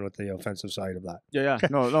I'm done with the offensive side of that. Yeah.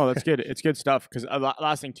 No, that's good. It's good stuff. Because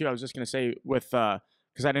last thing too, I was just gonna say with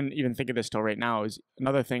because I didn't even think of this till right now, is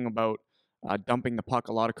another thing about dumping the puck.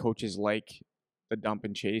 A lot of coaches like the dump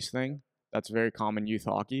and chase thing. That's very common youth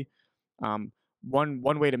hockey. One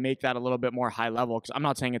way to make that a little bit more high level, because I'm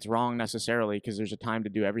not saying it's wrong necessarily, because there's a time to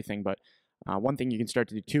do everything, but one thing you can start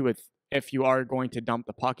to do too with, if you are going to dump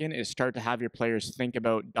the puck in, is start to have your players think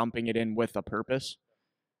about dumping it in with a purpose.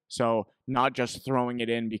 So not just throwing it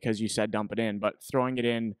in because you said dump it in, but throwing it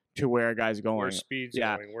in to where a guy's going. Where speed's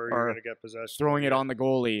going, where you're going to get possession. Throwing it on the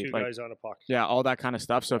goalie. Two guys on a puck. Yeah, all that kind of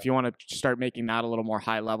stuff. So if you want to start making that a little more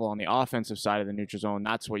high level on the offensive side of the neutral zone,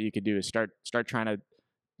 that's what you could do, is start trying to,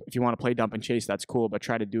 if you want to play dump and chase, that's cool, but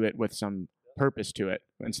try to do it with some purpose to it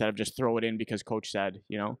instead of just throw it in because coach said,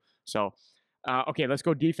 So, okay, let's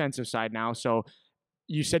go defensive side now. So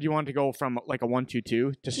you said you wanted to go from like a 1-2-2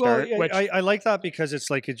 to start. Well, which I like that because it's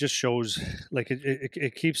like, it just shows, like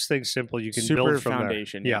it keeps things simple. You can super build from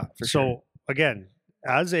foundation. there. Yeah. For so sure. again,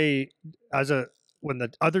 when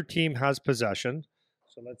the other team has possession,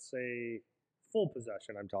 so let's say full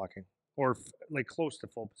possession, I'm talking, or like close to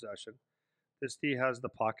full possession. This D has the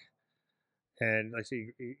puck, and I see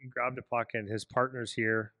he grabbed the puck, and his partner's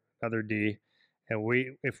here, another D,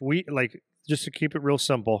 and if we like, just to keep it real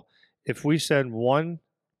simple, if we send 1,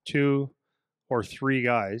 2, or 3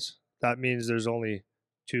 guys, that means there's only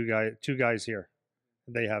two guys here.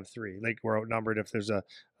 They have 3. Like, we're outnumbered if there's a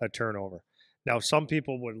turnover. Now, some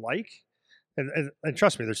people would like, and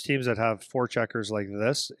trust me, there's teams that have 4 checkers like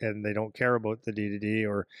this, and they don't care about the D-to-D,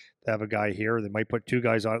 or they have a guy here, or they might put 2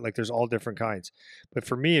 guys on it. Like, there's all different kinds. But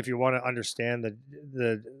for me, if you want to understand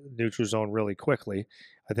the neutral zone really quickly,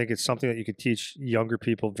 I think it's something that you could teach younger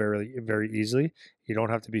people very, very easily. You don't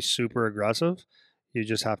have to be super aggressive. You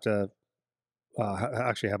just have to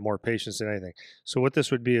actually have more patience than anything. So what this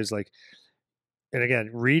would be is like, and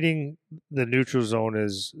again, reading the neutral zone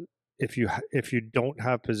is, if you don't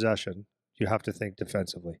have possession, you have to think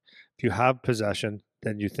defensively. If you have possession,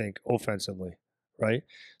 then you think offensively, right?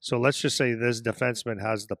 So let's just say this defenseman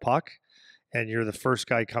has the puck, and you're the first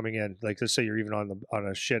guy coming in. Like, let's say you're even on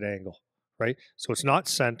a shit angle, right? So it's not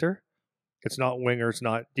center, it's not winger, it's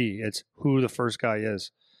not D. It's who the first guy is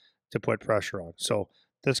to put pressure on. So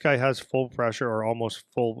this guy has full pressure, or almost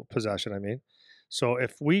full possession, I mean. So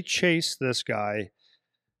if we chase this guy,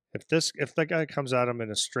 if the guy comes at him in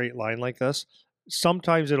a straight line like this,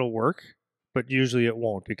 sometimes it'll work, but usually it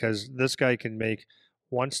won't, because this guy can make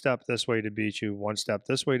one step this way to beat you, one step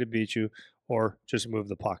this way to beat you, or just move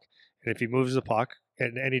the puck. And if he moves the puck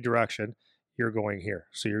in any direction, you're going here.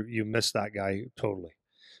 So you miss that guy totally.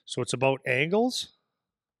 So it's about angles,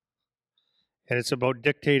 and it's about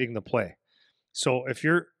dictating the play. So if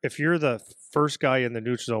you're the first guy in the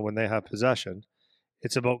neutral zone when they have possession,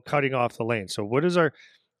 it's about cutting off the lane. So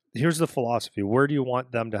here's the philosophy. Where do you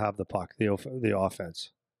want them to have the puck, the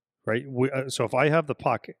offense, right? So if I have the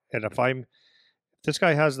puck, and if this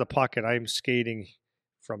guy has the puck and I'm skating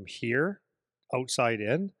from here outside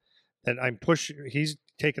in, then he's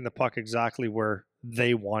taking the puck exactly where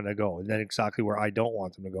they want to go, and then exactly where I don't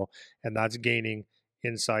want them to go, and that's gaining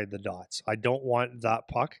inside the dots. I don't want that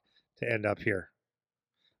puck to end up here.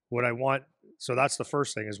 What I want, so that's the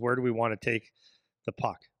first thing, is where do we want to take the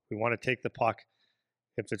puck? We want to take the puck.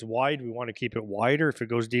 If it's wide, we want to keep it wider. If it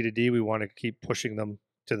goes D to D, we want to keep pushing them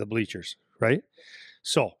to the bleachers, right?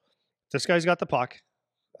 So this guy's got the puck.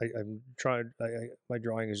 I'm trying, my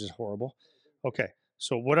drawing is just horrible. Okay,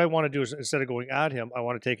 so what I want to do is, instead of going at him, I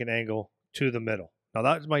want to take an angle to the middle. Now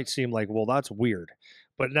that might seem like, well, that's weird.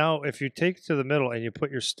 But now if you take to the middle and you put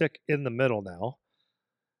your stick in the middle now,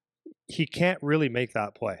 he can't really make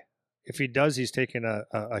that play. If he does, he's taking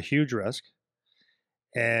a huge risk.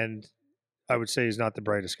 And I would say he's not the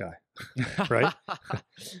brightest guy, right?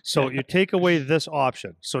 So you take away this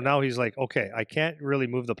option. So now he's like, okay, I can't really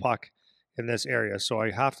move the puck in this area, so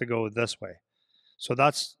I have to go this way. So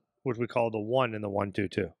that's what we call the 1 in the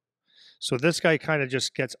 1-2-2. So this guy kind of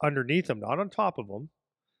just gets underneath him, not on top of him.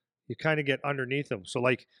 You kind of get underneath him. So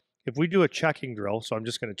like if we do a checking drill, so I'm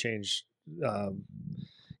just going to change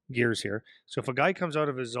gears here. So if a guy comes out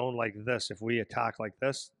of his zone like this, if we attack like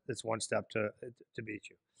this, it's one step to beat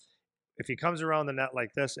you. If he comes around the net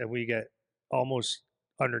like this and we get almost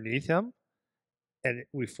underneath him and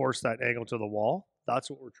we force that angle to the wall,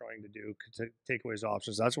 that's what we're trying to do, to take away his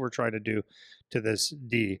options. That's what we're trying to do to this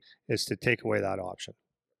D, is to take away that option.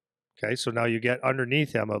 Okay, so now you get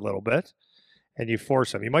underneath him a little bit and you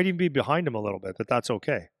force him. You might even be behind him a little bit, but that's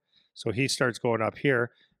okay. So he starts going up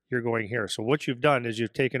here, you're going here. So what you've done is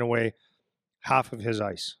you've taken away half of his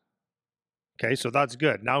ice. Okay, so that's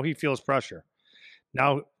good. Now he feels pressure.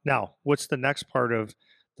 Now, what's the next part of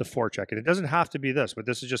the forecheck? And it doesn't have to be this, but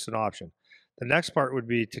this is just an option. The next part would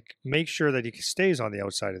be to make sure that he stays on the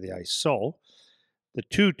outside of the ice. So the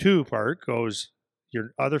 2-2 part goes,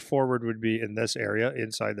 your other forward would be in this area,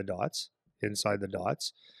 inside the dots, inside the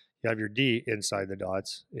dots. You have your D inside the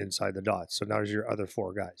dots, inside the dots. So now there's your other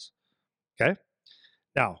 4 guys. Okay?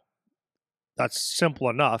 Now, that's simple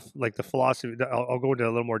enough. Like the philosophy, I'll go into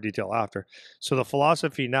a little more detail after. So the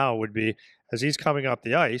philosophy now would be, as he's coming up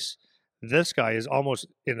the ice, this guy is almost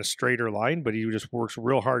in a straighter line, but he just works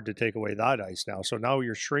real hard to take away that ice now. So now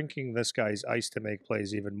you're shrinking this guy's ice to make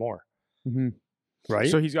plays even more. Mm-hmm. Right?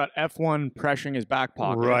 So he's got F1 pressuring his back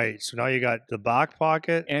pocket. Right. So now you got the back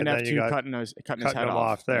pocket, and then F2 you got cutting his head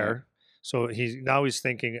off there. Yeah. So he's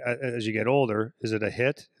thinking, as you get older, is it a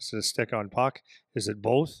hit? Is it a stick on puck? Is it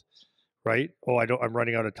both? Right? Oh, I'm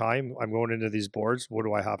running out of time. I'm going into these boards. What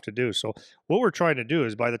do I have to do? So what we're trying to do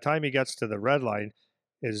is, by the time he gets to the red line,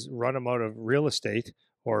 is run him out of real estate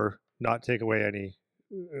or not take away any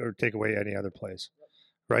other plays.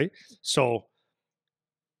 Right? So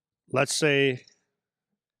let's say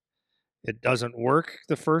it doesn't work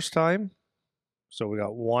the first time. So we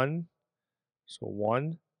got 1. So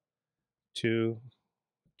 1, 2,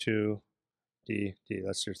 2, D.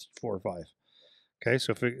 That's your 4 or 5. Okay,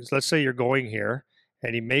 so let's say you're going here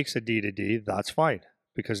and he makes a D to D, that's fine,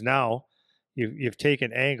 because now you've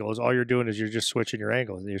taken angles. All you're doing is you're just switching your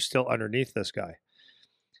angles. You're still underneath this guy.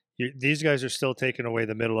 These guys are still taking away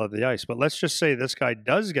the middle of the ice. But let's just say this guy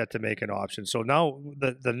does get to make an option. So now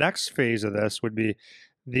the next phase of this would be,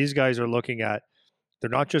 these guys are looking at,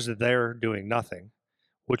 they're not just there doing nothing.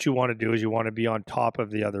 What you want to do is you want to be on top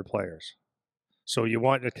of the other players. So you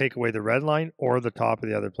want to take away the red line or the top of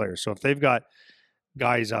the other players. So if they've got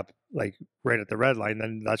guys up like right at the red line,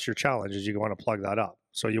 then that's your challenge, is you want to plug that up.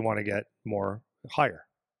 So you want to get more higher,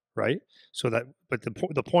 right? So that, but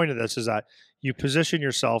the point of this is that you position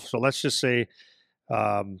yourself. So let's just say,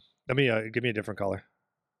 let me give me a different color.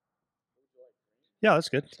 Yeah, that's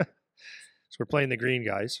good. So we're playing the green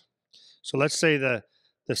guys. So let's say the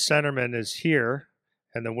centerman is here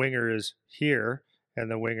and the winger is here and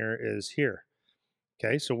the winger is here.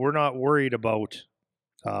 Okay, so we're not worried about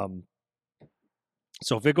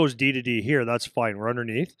so if it goes D to D here, that's fine. We're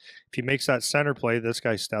underneath. If he makes that center play, this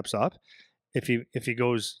guy steps up. If he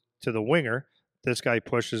goes to the winger, this guy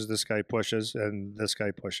pushes, and this guy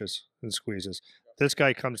pushes and squeezes. This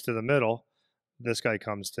guy comes to the middle. This guy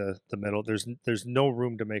comes to the middle. There's no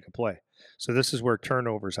room to make a play. So this is where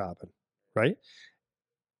turnovers happen, right?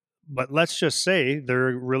 But let's just say they're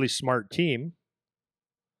a really smart team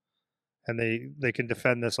and they can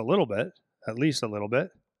defend this a little bit, at least a little bit,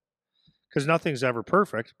 because nothing's ever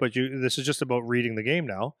perfect, but this is just about reading the game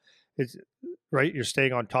now. It's right. You're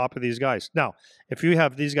staying on top of these guys. Now, if you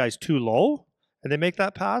have these guys too low and they make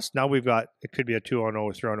that pass, now it could be a 2-0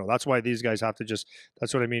 or 3-0. That's why these guys have to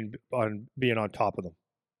that's what I mean on being on top of them.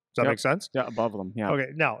 Does that make sense? Yeah, above them. Yeah.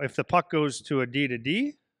 Okay. Now, if the puck goes to a D to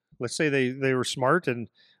D, let's say they were smart and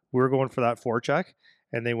we were going for that forecheck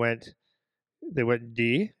and they went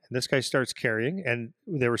D, and this guy starts carrying, and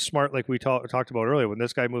they were smart, like we talked about earlier. When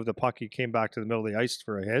this guy moved the puck, he came back to the middle of the ice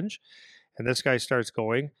for a hinge, and this guy starts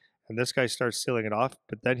going, and this guy starts sealing it off,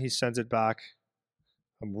 but then he sends it back.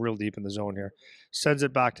 I'm real deep in the zone here. Sends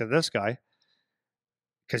it back to this guy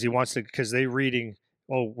because they're reading,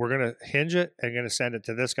 oh, we're going to hinge it and going to send it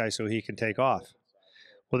to this guy so he can take off.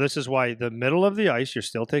 Well, this is why the middle of the ice, you're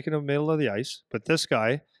still taking the middle of the ice, but this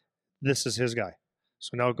guy, this is his guy.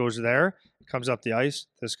 So now it goes there, comes up the ice.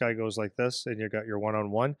 This guy goes like this, and you got your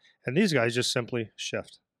one-on-one. And these guys just simply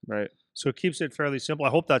shift. Right. So it keeps it fairly simple. I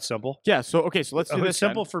hope that's simple. Yeah. So okay. So let's do this. It's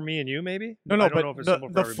simple for me and you, maybe. No, I don't but know if it's simple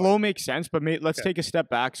for the flow makes sense. But let's take a step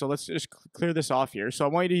back. So let's just clear this off here. So I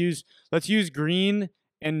want you to let's use green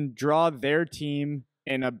and draw their team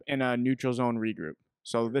in a neutral zone regroup.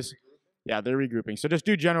 So they're regrouping. So just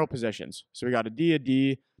do general positions. So we got a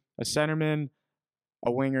D, a centerman,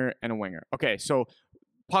 a winger, and a winger. Okay. So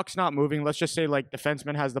puck's not moving. Let's just say like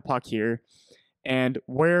defenseman has the puck here. And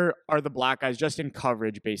where are the black guys? Just in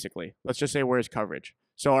coverage, basically. Let's just say where's coverage.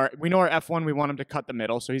 So we know our F1, we want him to cut the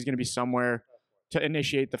middle. So he's going to be somewhere to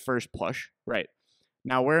initiate the first push. Right.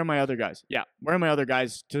 Now, where are my other guys? Yeah. Where are my other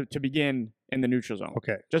guys to begin in the neutral zone?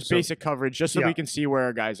 Okay. Just basic coverage, just so we can see where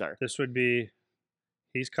our guys are. This would be,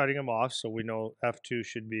 he's cutting him off. So we know F2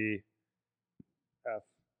 should be F2.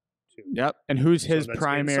 Yep. And who's his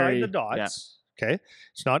primary? Inside the dots. Yeah. Okay.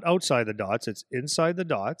 It's not outside the dots. It's inside the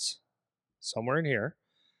dots, somewhere in here.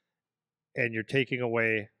 And you're taking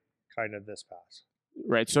away kind of this pass.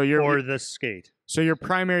 Right. So or this skate. So your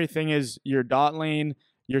primary thing is your dot lane.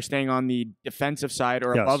 You're staying on the defensive side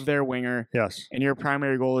or above their winger. Yes. And your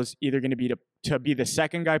primary goal is either going to be to be the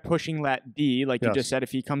second guy pushing that D, like you just said,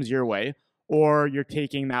 if he comes your way, or you're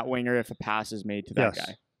taking that winger if a pass is made to that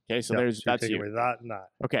guy. Okay, so that's you. Away that and that.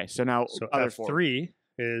 Okay, so now so other F3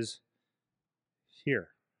 is here.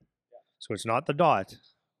 So it's not the dot.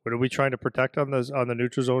 What are we trying to protect on the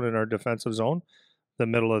neutral zone in our defensive zone? The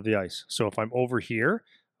middle of the ice. So if I'm over here,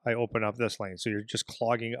 I open up this lane. So you're just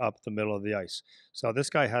clogging up the middle of the ice. So this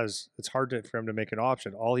guy it's hard for him to make an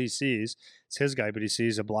option. All he sees, it's his guy, but he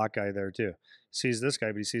sees a black guy there too. He sees this guy,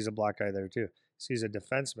 but he sees a black guy there too. He sees a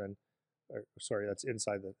defenseman. Sorry, that's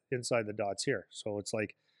inside the dots here. So it's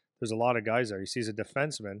like there's a lot of guys there. He sees a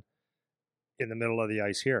defenseman in the middle of the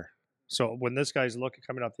ice here. So when this guy's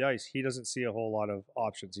coming off the ice, he doesn't see a whole lot of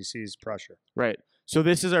options. He sees pressure. Right. So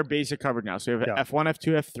this is our basic coverage now. So we have F1,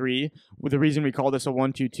 F2, F3. The reason we call this a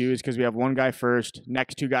 1-2-2 is because we have one guy first,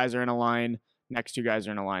 next two guys are in a line, next two guys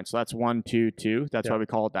are in a line. So that's 1-2-2. That's why we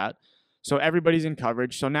call it that. So everybody's in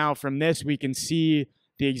coverage. So now from this, we can see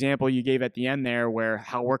the example you gave at the end there where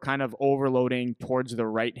how we're kind of overloading towards the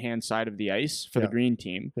right-hand side of the ice for the green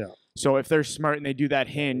team. Yeah. So if they're smart and they do that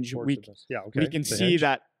hinge, we can see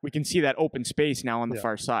that open space now on the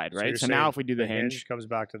far side, right? So now if we do the hinge comes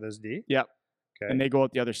back to this D. Yep. Okay. And they go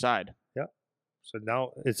out the other side. Yep. So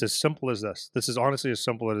now it's as simple as this. This is honestly as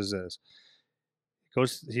simple as it is.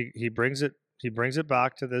 He brings it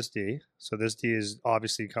back to this D. So this D is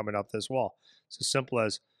obviously coming up this wall. It's as simple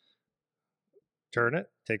as turn it,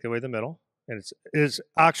 take away the middle, and it's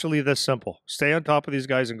actually this simple. Stay on top of these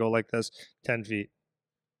guys and go like this 10 feet.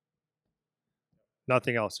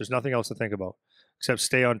 Nothing else. There's nothing else to think about except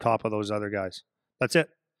stay on top of those other guys. That's it.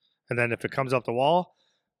 And then if it comes up the wall,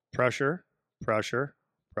 pressure, pressure,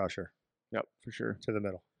 pressure. Yep, for sure. To the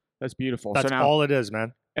middle. That's beautiful. That's all it is,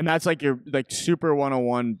 man. And that's like your super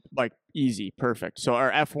 101, like easy, perfect. So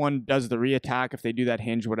our F1 does the re-attack if they do that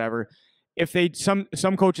hinge, whatever. If they some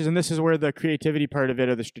coaches, and this is where the creativity part of it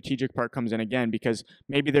or the strategic part comes in again, because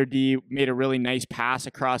maybe their D made a really nice pass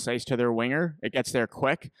across ice to their winger. It gets there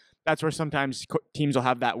quick. That's where sometimes teams will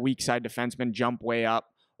have that weak side defenseman jump way up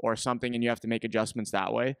or something, and you have to make adjustments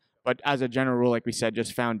that way. But as a general rule, like we said,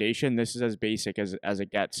 just foundation, this is as basic as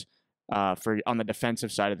it gets for on the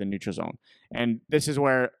defensive side of the neutral zone. And this is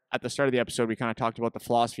where, at the start of the episode, we kind of talked about the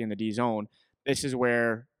philosophy in the D zone. This is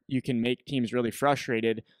where you can make teams really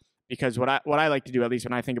frustrated, because what I like to do, at least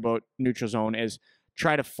when I think about neutral zone, is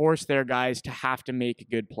try to force their guys to have to make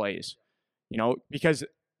good plays. You know, because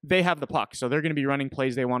they have the puck, so they're going to be running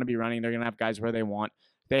plays they want to be running. They're going to have guys where they want.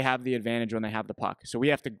 They have the advantage when they have the puck. So we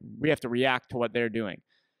have to react to what they're doing.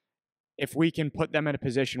 If we can put them in a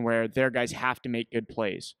position where their guys have to make good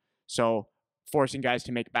plays, so forcing guys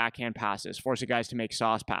to make backhand passes, forcing guys to make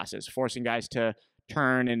sauce passes, forcing guys to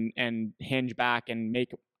turn and hinge back and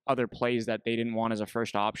make other plays that they didn't want as a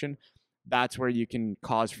first option, that's where you can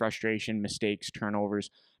cause frustration, mistakes, turnovers,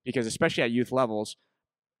 because especially at youth levels,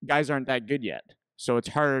 guys aren't that good yet. So it's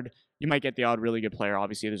hard. You might get the odd really good player.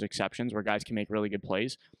 Obviously, there's exceptions where guys can make really good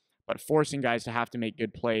plays, but forcing guys to have to make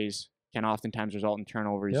good plays can oftentimes result in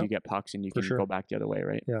turnovers. You get pucks and you can go back the other way,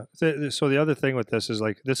 right? Yeah. So the other thing with this is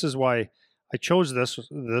this is why I chose this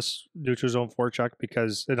neutral zone forecheck,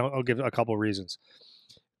 because I'll give a couple of reasons.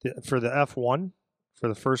 For the F1, for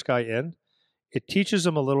the first guy in, it teaches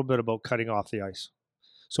them a little bit about cutting off the ice.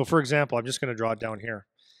 So for example, I'm just going to draw it down here.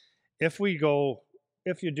 If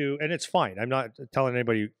you do, and it's fine. I'm not telling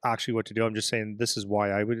anybody actually what to do. I'm just saying this is why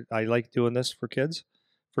I like doing this for kids,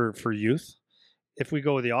 for youth. If we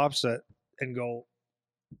go the opposite and go,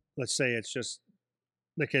 let's say it's just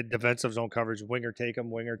like a defensive zone coverage, winger take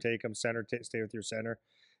them, center stay with your center.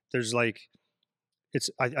 There's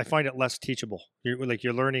I find it less teachable.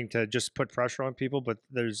 You're learning to just put pressure on people, but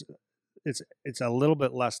it's a little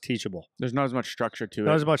bit less teachable. There's not as much structure to it.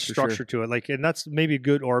 Not as much structure to it. And that's maybe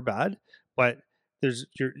good or bad, but there's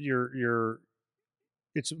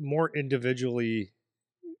it's more individually.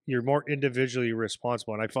 You're more individually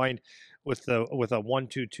responsible. And I find with a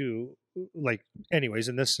 1-2-2, anyways,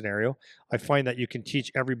 in this scenario, I find that you can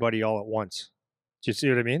teach everybody all at once. Do you see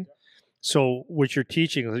what I mean? So what you're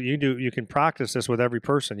teaching, you can practice this with every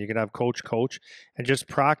person. You can have coach, and just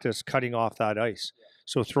practice cutting off that ice.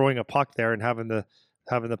 So throwing a puck there and having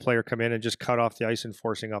the player come in and just cut off the ice and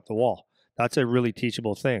forcing up the wall. That's a really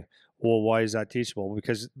teachable thing. Well, why is that teachable?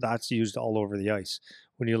 Because that's used all over the ice.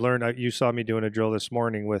 When you learn, you saw me doing a drill this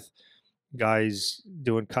morning with guys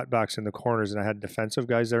doing cutbacks in the corners, and I had defensive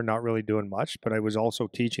guys there not really doing much, but I was also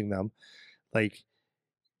teaching them, like,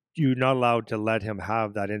 you're not allowed to let him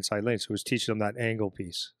have that inside lane. So it was teaching them that angle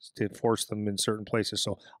piece to force them in certain places.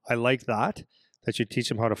 So I like that you teach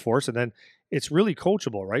them how to force, and then it's really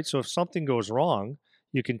coachable, right? So if something goes wrong,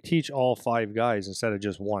 you can teach all 5 guys instead of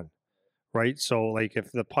just one, right? So like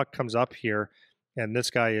if the puck comes up here and this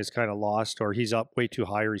guy is kind of lost, or he's up way too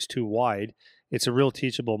high, or he's too wide, it's a real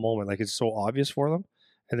teachable moment. Like, it's so obvious for them.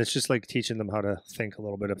 And it's just like teaching them how to think a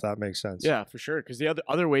little bit, if that makes sense. Yeah, for sure. Because the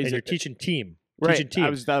other ways, and you're teaching team. Right. Teaching team.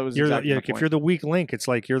 That was exactly my point. If you're the weak link, it's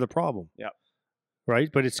like you're the problem. Yeah. Right.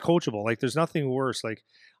 But it's coachable. Like, there's nothing worse. Like,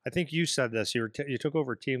 I think you said this. You took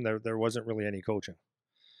over a team that there wasn't really any coaching.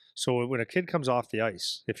 So when a kid comes off the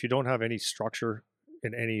ice, if you don't have any structure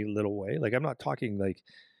in any little way, like, I'm not talking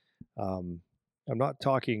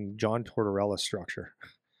John Tortorella structure.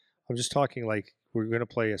 I'm just talking like, we're going to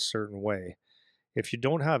play a certain way. If you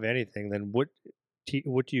don't have anything, then what do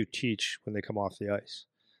you teach when they come off the ice?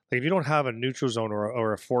 Like, if you don't have a neutral zone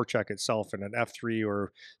or a forecheck itself and an F3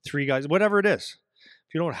 or 3 guys, whatever it is,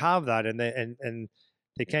 if you don't have that, and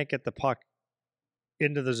they can't get the puck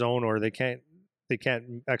into the zone, or they can't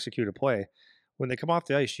execute a play, when they come off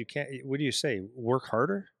the ice, you can't. What do you say? Work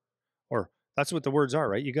harder, or that's what the words are,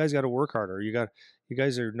 right? You guys got to work harder. You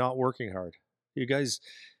guys are not working hard. You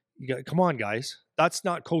got, come on, guys. That's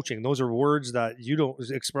not coaching. Those are words that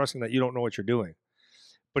expressing that you don't know what you're doing.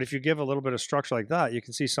 But if you give a little bit of structure like that, you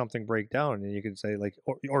can see something break down, and you can say, like,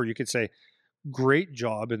 or you could say, great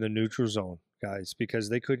job in the neutral zone, guys, because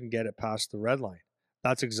they couldn't get it past the red line.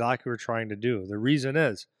 That's exactly what we're trying to do. The reason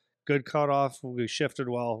is good cutoff. We shifted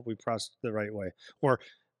well. We pressed the right way.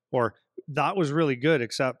 Or that was really good,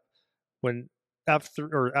 except when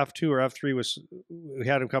F3 or F2 or F3 we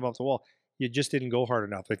had him come off the wall. You just didn't go hard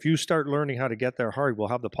enough. If you start learning how to get there hard, we'll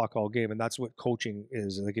have the puck all game. And that's what coaching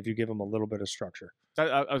is. Like, if you give them a little bit of structure.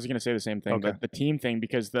 I was going to say the same thing, Okay. but the team thing,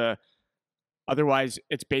 because otherwise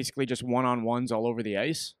it's basically just one-on-ones all over the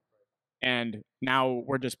ice. And now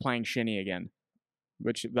we're just playing shinny again,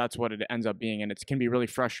 which that's what it ends up being. And it can be really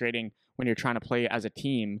frustrating when you're trying to play as a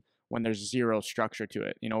team when there's zero structure to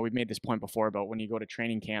it. You know, we've made this point before about when you go to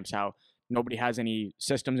training camps, how nobody has any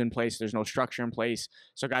systems in place. There's no structure in place.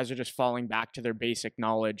 So guys are just falling back to their basic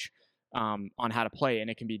knowledge on how to play. And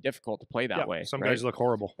it can be difficult to play that way. Some right? guys look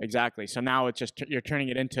horrible. Exactly. So now it's just, you're turning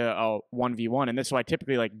it into a 1v1. And this is why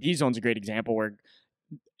typically, like, D-zone's a great example, where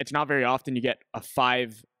it's not very often you get a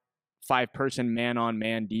five-person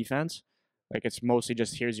man-on-man defense. Like, it's mostly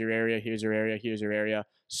just, here's your area, here's your area, here's your area,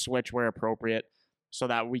 switch where appropriate, so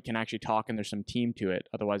that we can actually talk and there's some team to it.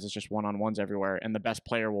 Otherwise, it's just one-on-ones everywhere, and the best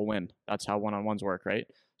player will win. That's how one-on-ones work, right?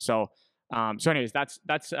 So anyways, that's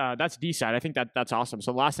D side. I think that's awesome.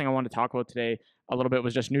 So the last thing I wanted to talk about today a little bit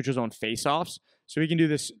was just neutral zone faceoffs. So we can do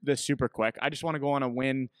this super quick. I just want to go on a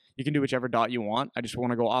win. You can do whichever dot you want. I just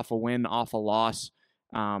want to go off a win, off a loss.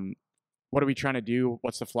 What are we trying to do?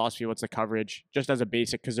 What's the philosophy? What's the coverage? Just as a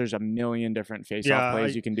basic, because there's a million different face-off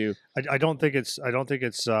plays you can do. I don't think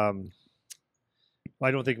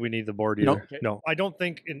we need the board either. No. I don't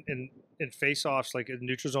think in face-offs, like in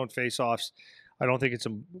neutral zone face-offs, I don't think it's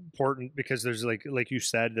important, because there's like you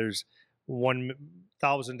said, there's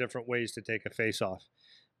 1,000 different ways to take a face-off.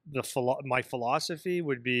 My philosophy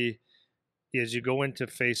would be, is you go into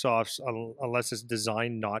face-offs, unless it's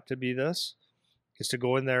designed not to be this, is to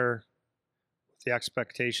go in there with the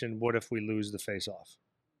expectation, what if we lose the face-off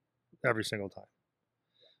every single time?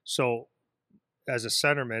 So as a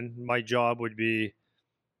centerman, my job would be,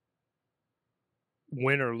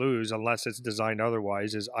 win or lose, unless it's designed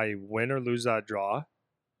otherwise, is I win or lose that draw,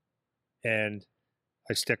 and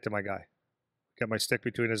I stick to my guy. Get my stick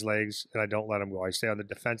between his legs, and I don't let him go. I stay on the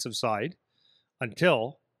defensive side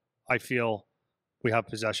until I feel we have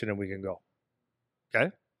possession and we can go.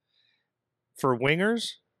 Okay? For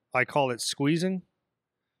wingers, I call it squeezing.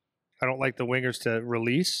 I don't like the wingers to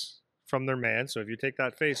release from their man. So if you take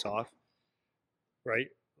that face off, right?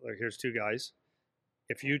 Like, here's 2 guys.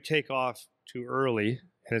 If you take off too early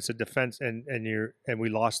and it's a defense and we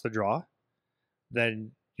lost the draw,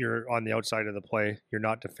 then you're on the outside of the play. You're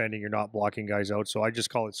not defending. You're not blocking guys out. So I just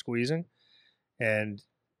call it squeezing. And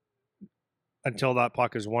until that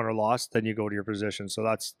puck is won or lost, then you go to your position. So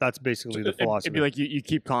that's basically the philosophy. It'd be like you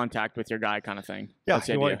keep contact with your guy, kind of thing. Yeah,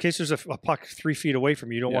 in case there's a puck 3 feet away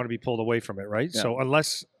from you, you don't want to be pulled away from it, right? Yeah. So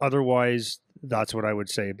unless otherwise, that's what I would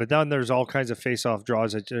say. But then there's all kinds of face-off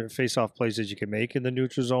draws, face-off plays that you can make in the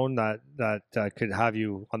neutral zone that could have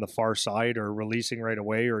you on the far side, or releasing right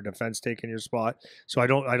away, or defense taking your spot. So I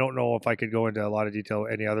don't know if I could go into a lot of detail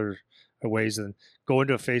any other ways than go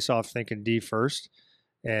into a face-off thinking D first,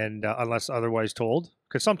 and unless otherwise told,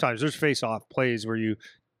 because sometimes there's face-off plays where you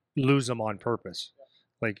lose them on purpose,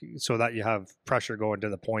 like so that you have pressure going to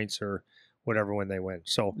the points or whatever when they win.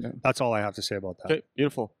 So Yeah. that's all I have to say about that. Okay,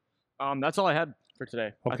 beautiful. That's all I had for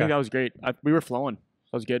today. I Okay. think that was great. We were flowing.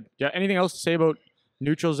 That was good. Yeah. Anything else to say about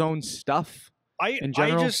neutral zone stuff in I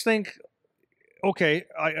general? just think, okay,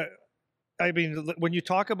 I mean, when you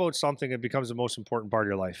talk about something, it becomes the most important part of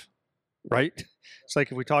your life, right? It's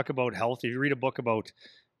like if we talk about health, if you read a book about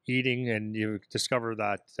eating and you discover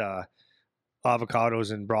that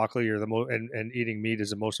avocados and broccoli are and eating meat is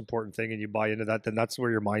the most important thing, and you buy into that, then that's where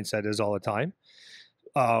your mindset is all the time.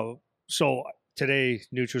 So today,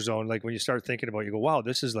 neutral zone, like when you start thinking about it, you go, wow,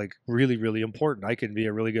 this is like really, really important. I can be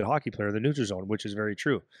a really good hockey player in the neutral zone, which is very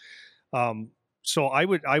true. So I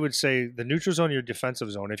would say the neutral zone, your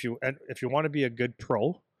defensive zone. If you want to be a good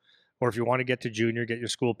pro, or if you want to get to junior, get your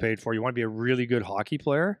school paid for, you want to be a really good hockey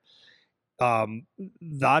player.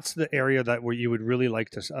 That's the area that where you would really like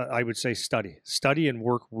to. I would say study and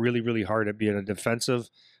work really, really hard at being a defensive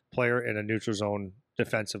player and a neutral zone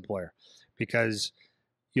defensive player, because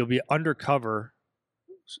you'll be undercover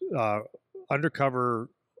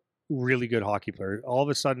really good hockey player. All of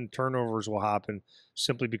a sudden turnovers will happen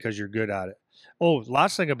simply because you're good at it. Oh,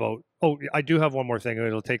 last thing about, I do have one more thing.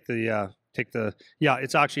 It'll take the,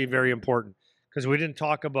 it's actually very important because we didn't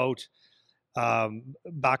talk about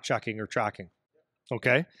back checking or tracking.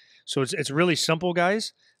 Okay. So it's really simple,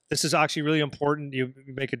 guys. This is actually really important. You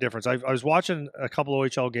make a difference. I was watching a couple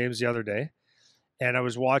OHL games the other day, and I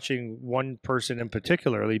was watching one person in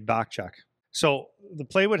particularly back check. So the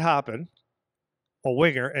play would happen, a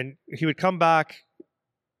winger, and he would come back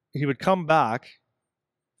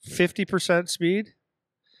 50% speed,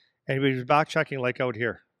 and he would be back checking like out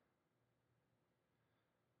here.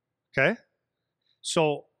 Okay?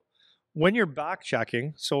 So when you're back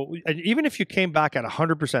checking, and even if you came back at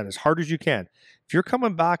 100%, as hard as you can, if you're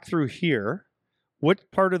coming back through here,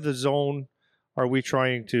 what part of the zone are we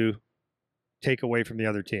trying to take away from the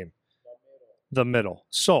other team? The middle.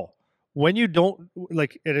 So when you don't,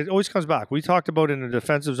 like, and it always comes back. We talked about in a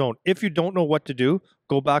defensive zone. If you don't know what to do,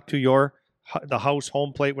 go back to the house,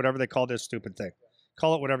 home plate, whatever they call this stupid thing.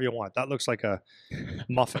 Call it whatever you want. That looks like a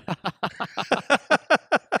muffin.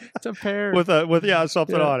 It's a pear with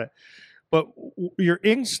something on it. But your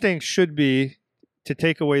instinct should be to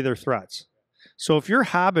take away their threats. So if your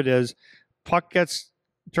habit is puck gets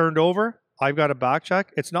turned over, I've got a back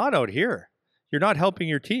check. It's not out here. You're not helping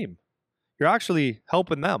your team. You're actually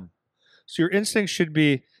helping them. So your instinct should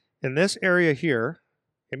be in this area here,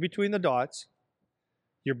 in between the dots.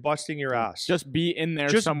 You're busting your ass. Just be in there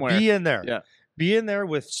somewhere. Just be in there. Yeah. Be in there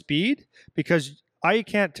with speed, because I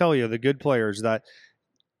can't tell you the good players that.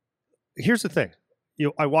 Here's the thing.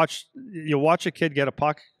 You'll watch a kid get a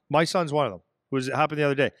puck. My son's one of them. It happened the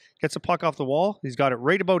other day. Gets a puck off the wall. He's got it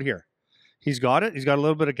right about here. He's got it. He's got a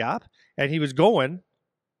little bit of gap, and he was going.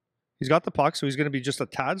 He's got the puck, so he's going to be just a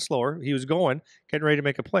tad slower. He was going, getting ready to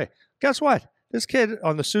make a play. Guess what? This kid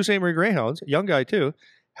on the Sault Ste. Marie Greyhounds, young guy too,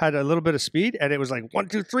 had a little bit of speed, and it was like 1,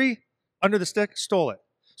 2, 3, under the stick, stole it.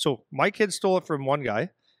 So my kid stole it from one guy,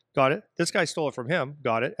 got it. This guy stole it from him,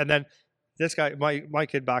 got it. And then this guy, my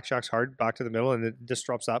kid back checks hard, back to the middle, and it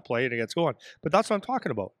disrupts that play, and it gets going. But that's what I'm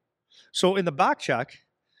talking about. So in the back check,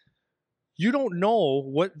 you don't know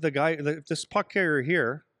what the guy, this puck carrier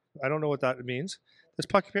here, I don't know what that means. This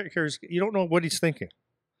puck carrier, you don't know what he's thinking.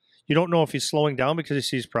 You don't know if he's slowing down because he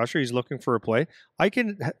sees pressure. He's looking for a play. I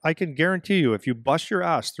can guarantee you, if you bust your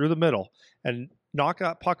ass through the middle and knock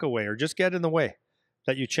that puck away or just get in the way,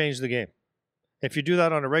 that you change the game. If you do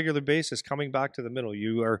that on a regular basis, coming back to the middle,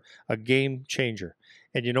 you are a game changer.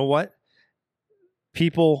 And you know what?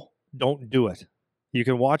 People don't do it. You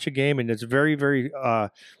can watch a game, and it's very, very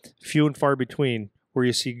few and far between where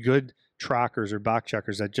you see good trackers or back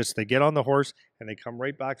checkers that they get on the horse and they come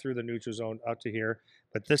right back through the neutral zone out to here.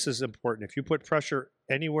 But this is important. If you put pressure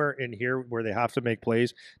anywhere in here where they have to make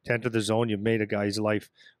plays to enter the zone, you've made a guy's life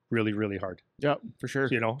really, really hard. Yeah, for sure.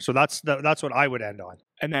 So that's what I would end on.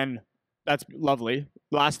 And then that's lovely.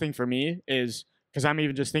 Last thing for me is, because I'm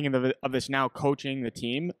even just thinking of this now, coaching the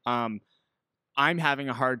team. I'm having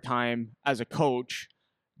a hard time as a coach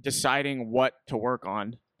deciding what to work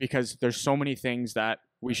on, because there's so many things that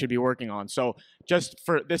we should be working on. So I'm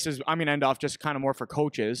going to end off just kind of more for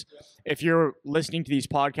coaches. If you're listening to these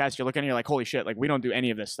podcasts, you're looking and you're like, holy shit, like we don't do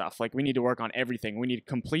any of this stuff. Like we need to work on everything. We need a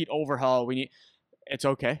complete overhaul. It's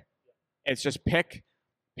okay. It's just pick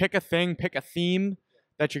a thing, pick a theme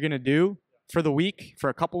that you're going to do for the week,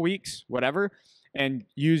 for a couple weeks, whatever, and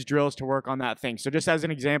use drills to work on that thing. So just as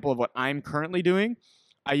an example of what I'm currently doing,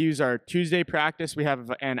 I use our Tuesday practice. We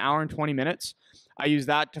have an hour and 20 minutes. I use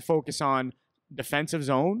that to focus on defensive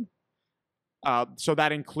zone. So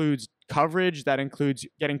that includes coverage, that includes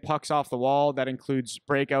getting pucks off the wall, that includes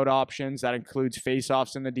breakout options, that includes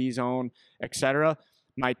faceoffs in the D zone, etc.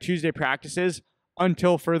 My Tuesday practices,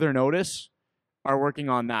 until further notice, are working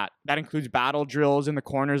on that. That includes battle drills in the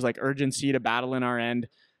corners, like urgency to battle in our end.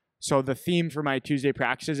 So the theme for my Tuesday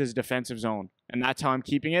practices is defensive zone, and that's how I'm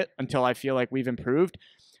keeping it until I feel like we've improved.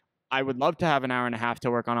 I would love to have an hour and a half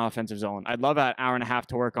to work on offensive zone. I'd love an hour and a half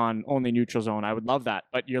to work on only neutral zone. I would love that,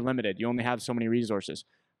 but you're limited. You only have so many resources.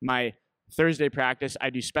 My Thursday practice, I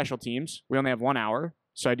do special teams. We only have 1 hour,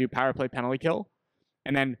 so I do power play, penalty kill.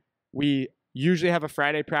 And then we usually have a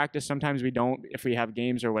Friday practice. Sometimes we don't if we have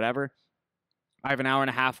games or whatever. I have an hour and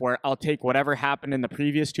a half where I'll take whatever happened in the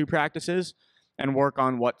previous 2 practices and work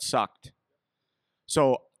on what sucked.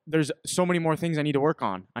 So there's so many more things I need to work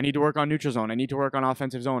on. I need to work on neutral zone. I need to work on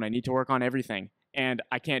offensive zone. I need to work on everything, and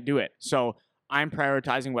I can't do it. So I'm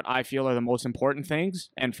prioritizing what I feel are the most important things.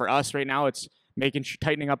 And for us right now, it's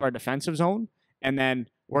tightening up our defensive zone and then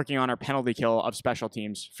working on our penalty kill of special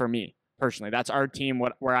teams for me personally. That's our team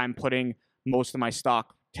where I'm putting most of my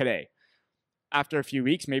stock today. After a few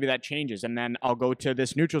weeks, maybe that changes, and then I'll go to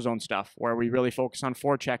this neutral zone stuff where we really focus on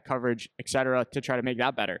forecheck coverage, etc., to try to make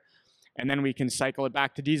that better. And then we can cycle it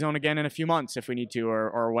back to D zone again in a few months if we need to,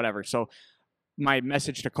 or whatever. So my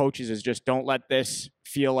message to coaches is just don't let this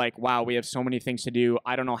feel like, wow, we have so many things to do.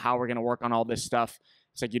 I don't know how we're going to work on all this stuff.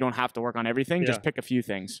 It's like you don't have to work on everything. Just pick a few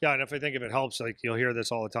things. Yeah, and if I think if it helps, like you'll hear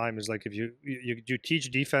this all the time, is like if you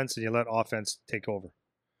teach defense and you let offense take over.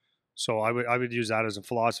 So I would use that as a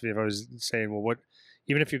philosophy if I was saying, well,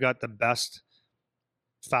 even if you got the best,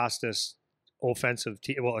 fastest offensive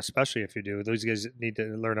team, well, especially if you do, those guys need to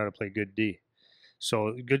learn how to play good D.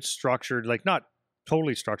 So good structured, like not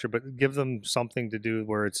totally structured, but give them something to do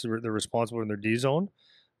where they're responsible in their D zone.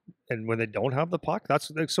 And when they don't have the puck, that's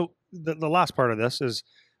like, so the last part of this is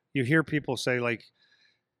you hear people say like,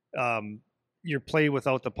 your play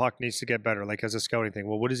without the puck needs to get better, like as a scouting thing.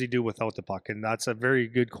 Well, what does he do without the puck? And that's a very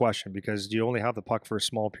good question because you only have the puck for a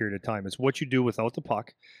small period of time. It's what you do without the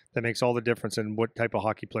puck that makes all the difference in what type of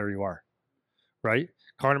hockey player you are, right?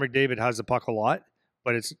 Connor McDavid has the puck a lot,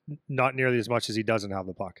 but it's not nearly as much as he doesn't have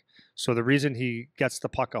the puck. So the reason he gets the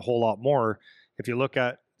puck a whole lot more, if you look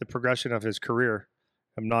at the progression of his career,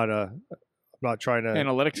 I'm not trying to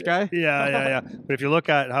analytics guy. Yeah. But if you look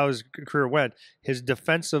at how his career went, his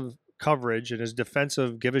defensive coverage and his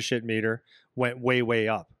defensive give a shit meter went way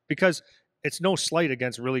up because it's no slight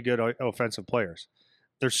against really good offensive players.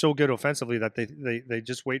 They're so good offensively that they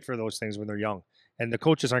just wait for those things when they're young, and the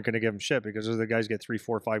coaches aren't going to give them shit because those the guys get 3,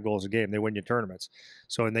 4, 5 goals a game. They win you tournaments,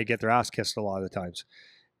 and they get their ass kissed a lot of the times.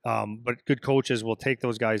 But good coaches will take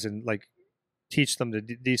those guys and like teach them to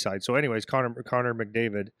decide. So anyways, Connor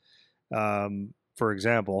McDavid, for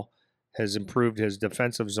example, has improved his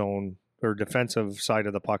defensive zone or defensive side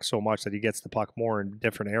of the puck so much that he gets the puck more in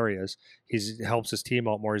different areas. He helps his team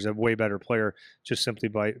out more. He's a way better player just simply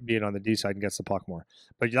by being on the D side and gets the puck more.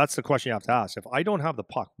 But that's the question you have to ask. If I don't have the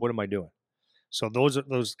puck, what am I doing? So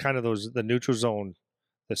the neutral zone,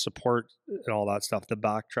 the support and all that stuff, the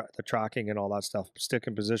the tracking and all that stuff, stick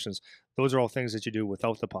in positions, those are all things that you do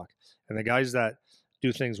without the puck. And the guys that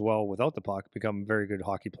do things well without the puck become very good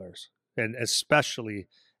hockey players. And especially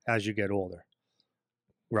as you get older.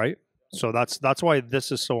 Right? So that's why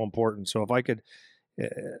this is so important. So if I could,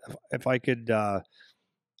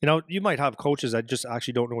 you might have coaches that just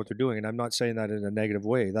actually don't know what they're doing, and I'm not saying that in a negative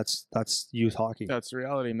way. That's youth hockey. That's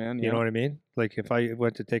reality, man. You know what I mean? Like if I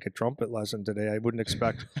went to take a trumpet lesson today, I wouldn't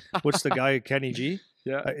expect. What's the guy, Kenny G?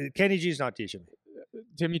 Yeah, Kenny G's not teaching me.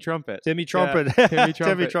 Timmy Trumpet. Timmy Trumpet. Yeah, Timmy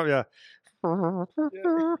Trumpet. Timmy Trumpet.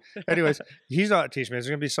 Yeah. Anyways, he's not teaching me. There's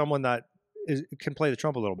going to be someone that can play the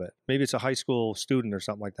trumpet a little bit. Maybe it's a high school student or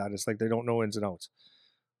something like that. It's like they don't know ins and outs.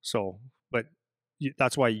 So, but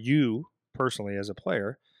that's why you personally as a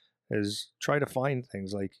player is try to find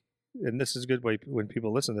things like, and this is good way when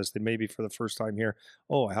people listen to this, they maybe for the first time hear,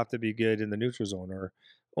 oh, I have to be good in the neutral zone, or,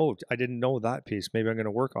 oh, I didn't know that piece. Maybe I'm going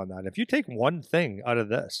to work on that. If you take one thing out of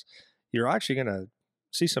this, you're actually going to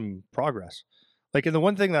see some progress. Like, and the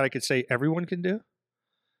one thing that I could say everyone can do,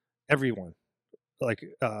 everyone, like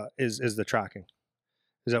is the tracking.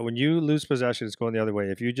 Is that when you lose possession, it's going the other way.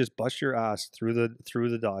 If you just bust your ass through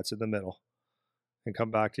the dots in the middle and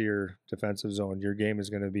come back to your defensive zone, your game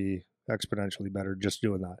is going to be exponentially better just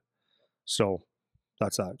doing that. So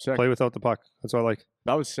that's that. Sick. Play without the puck. That's all I like.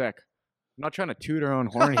 That was sick. I'm not trying to toot our own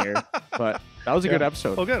horn here, but that was a good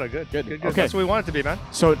episode. Oh, good. Good. Okay. That's what we want it to be, man.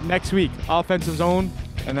 So next week, offensive zone,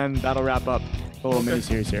 and then that'll wrap up the little mini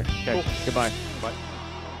series here. Okay. Cool. Goodbye. Bye.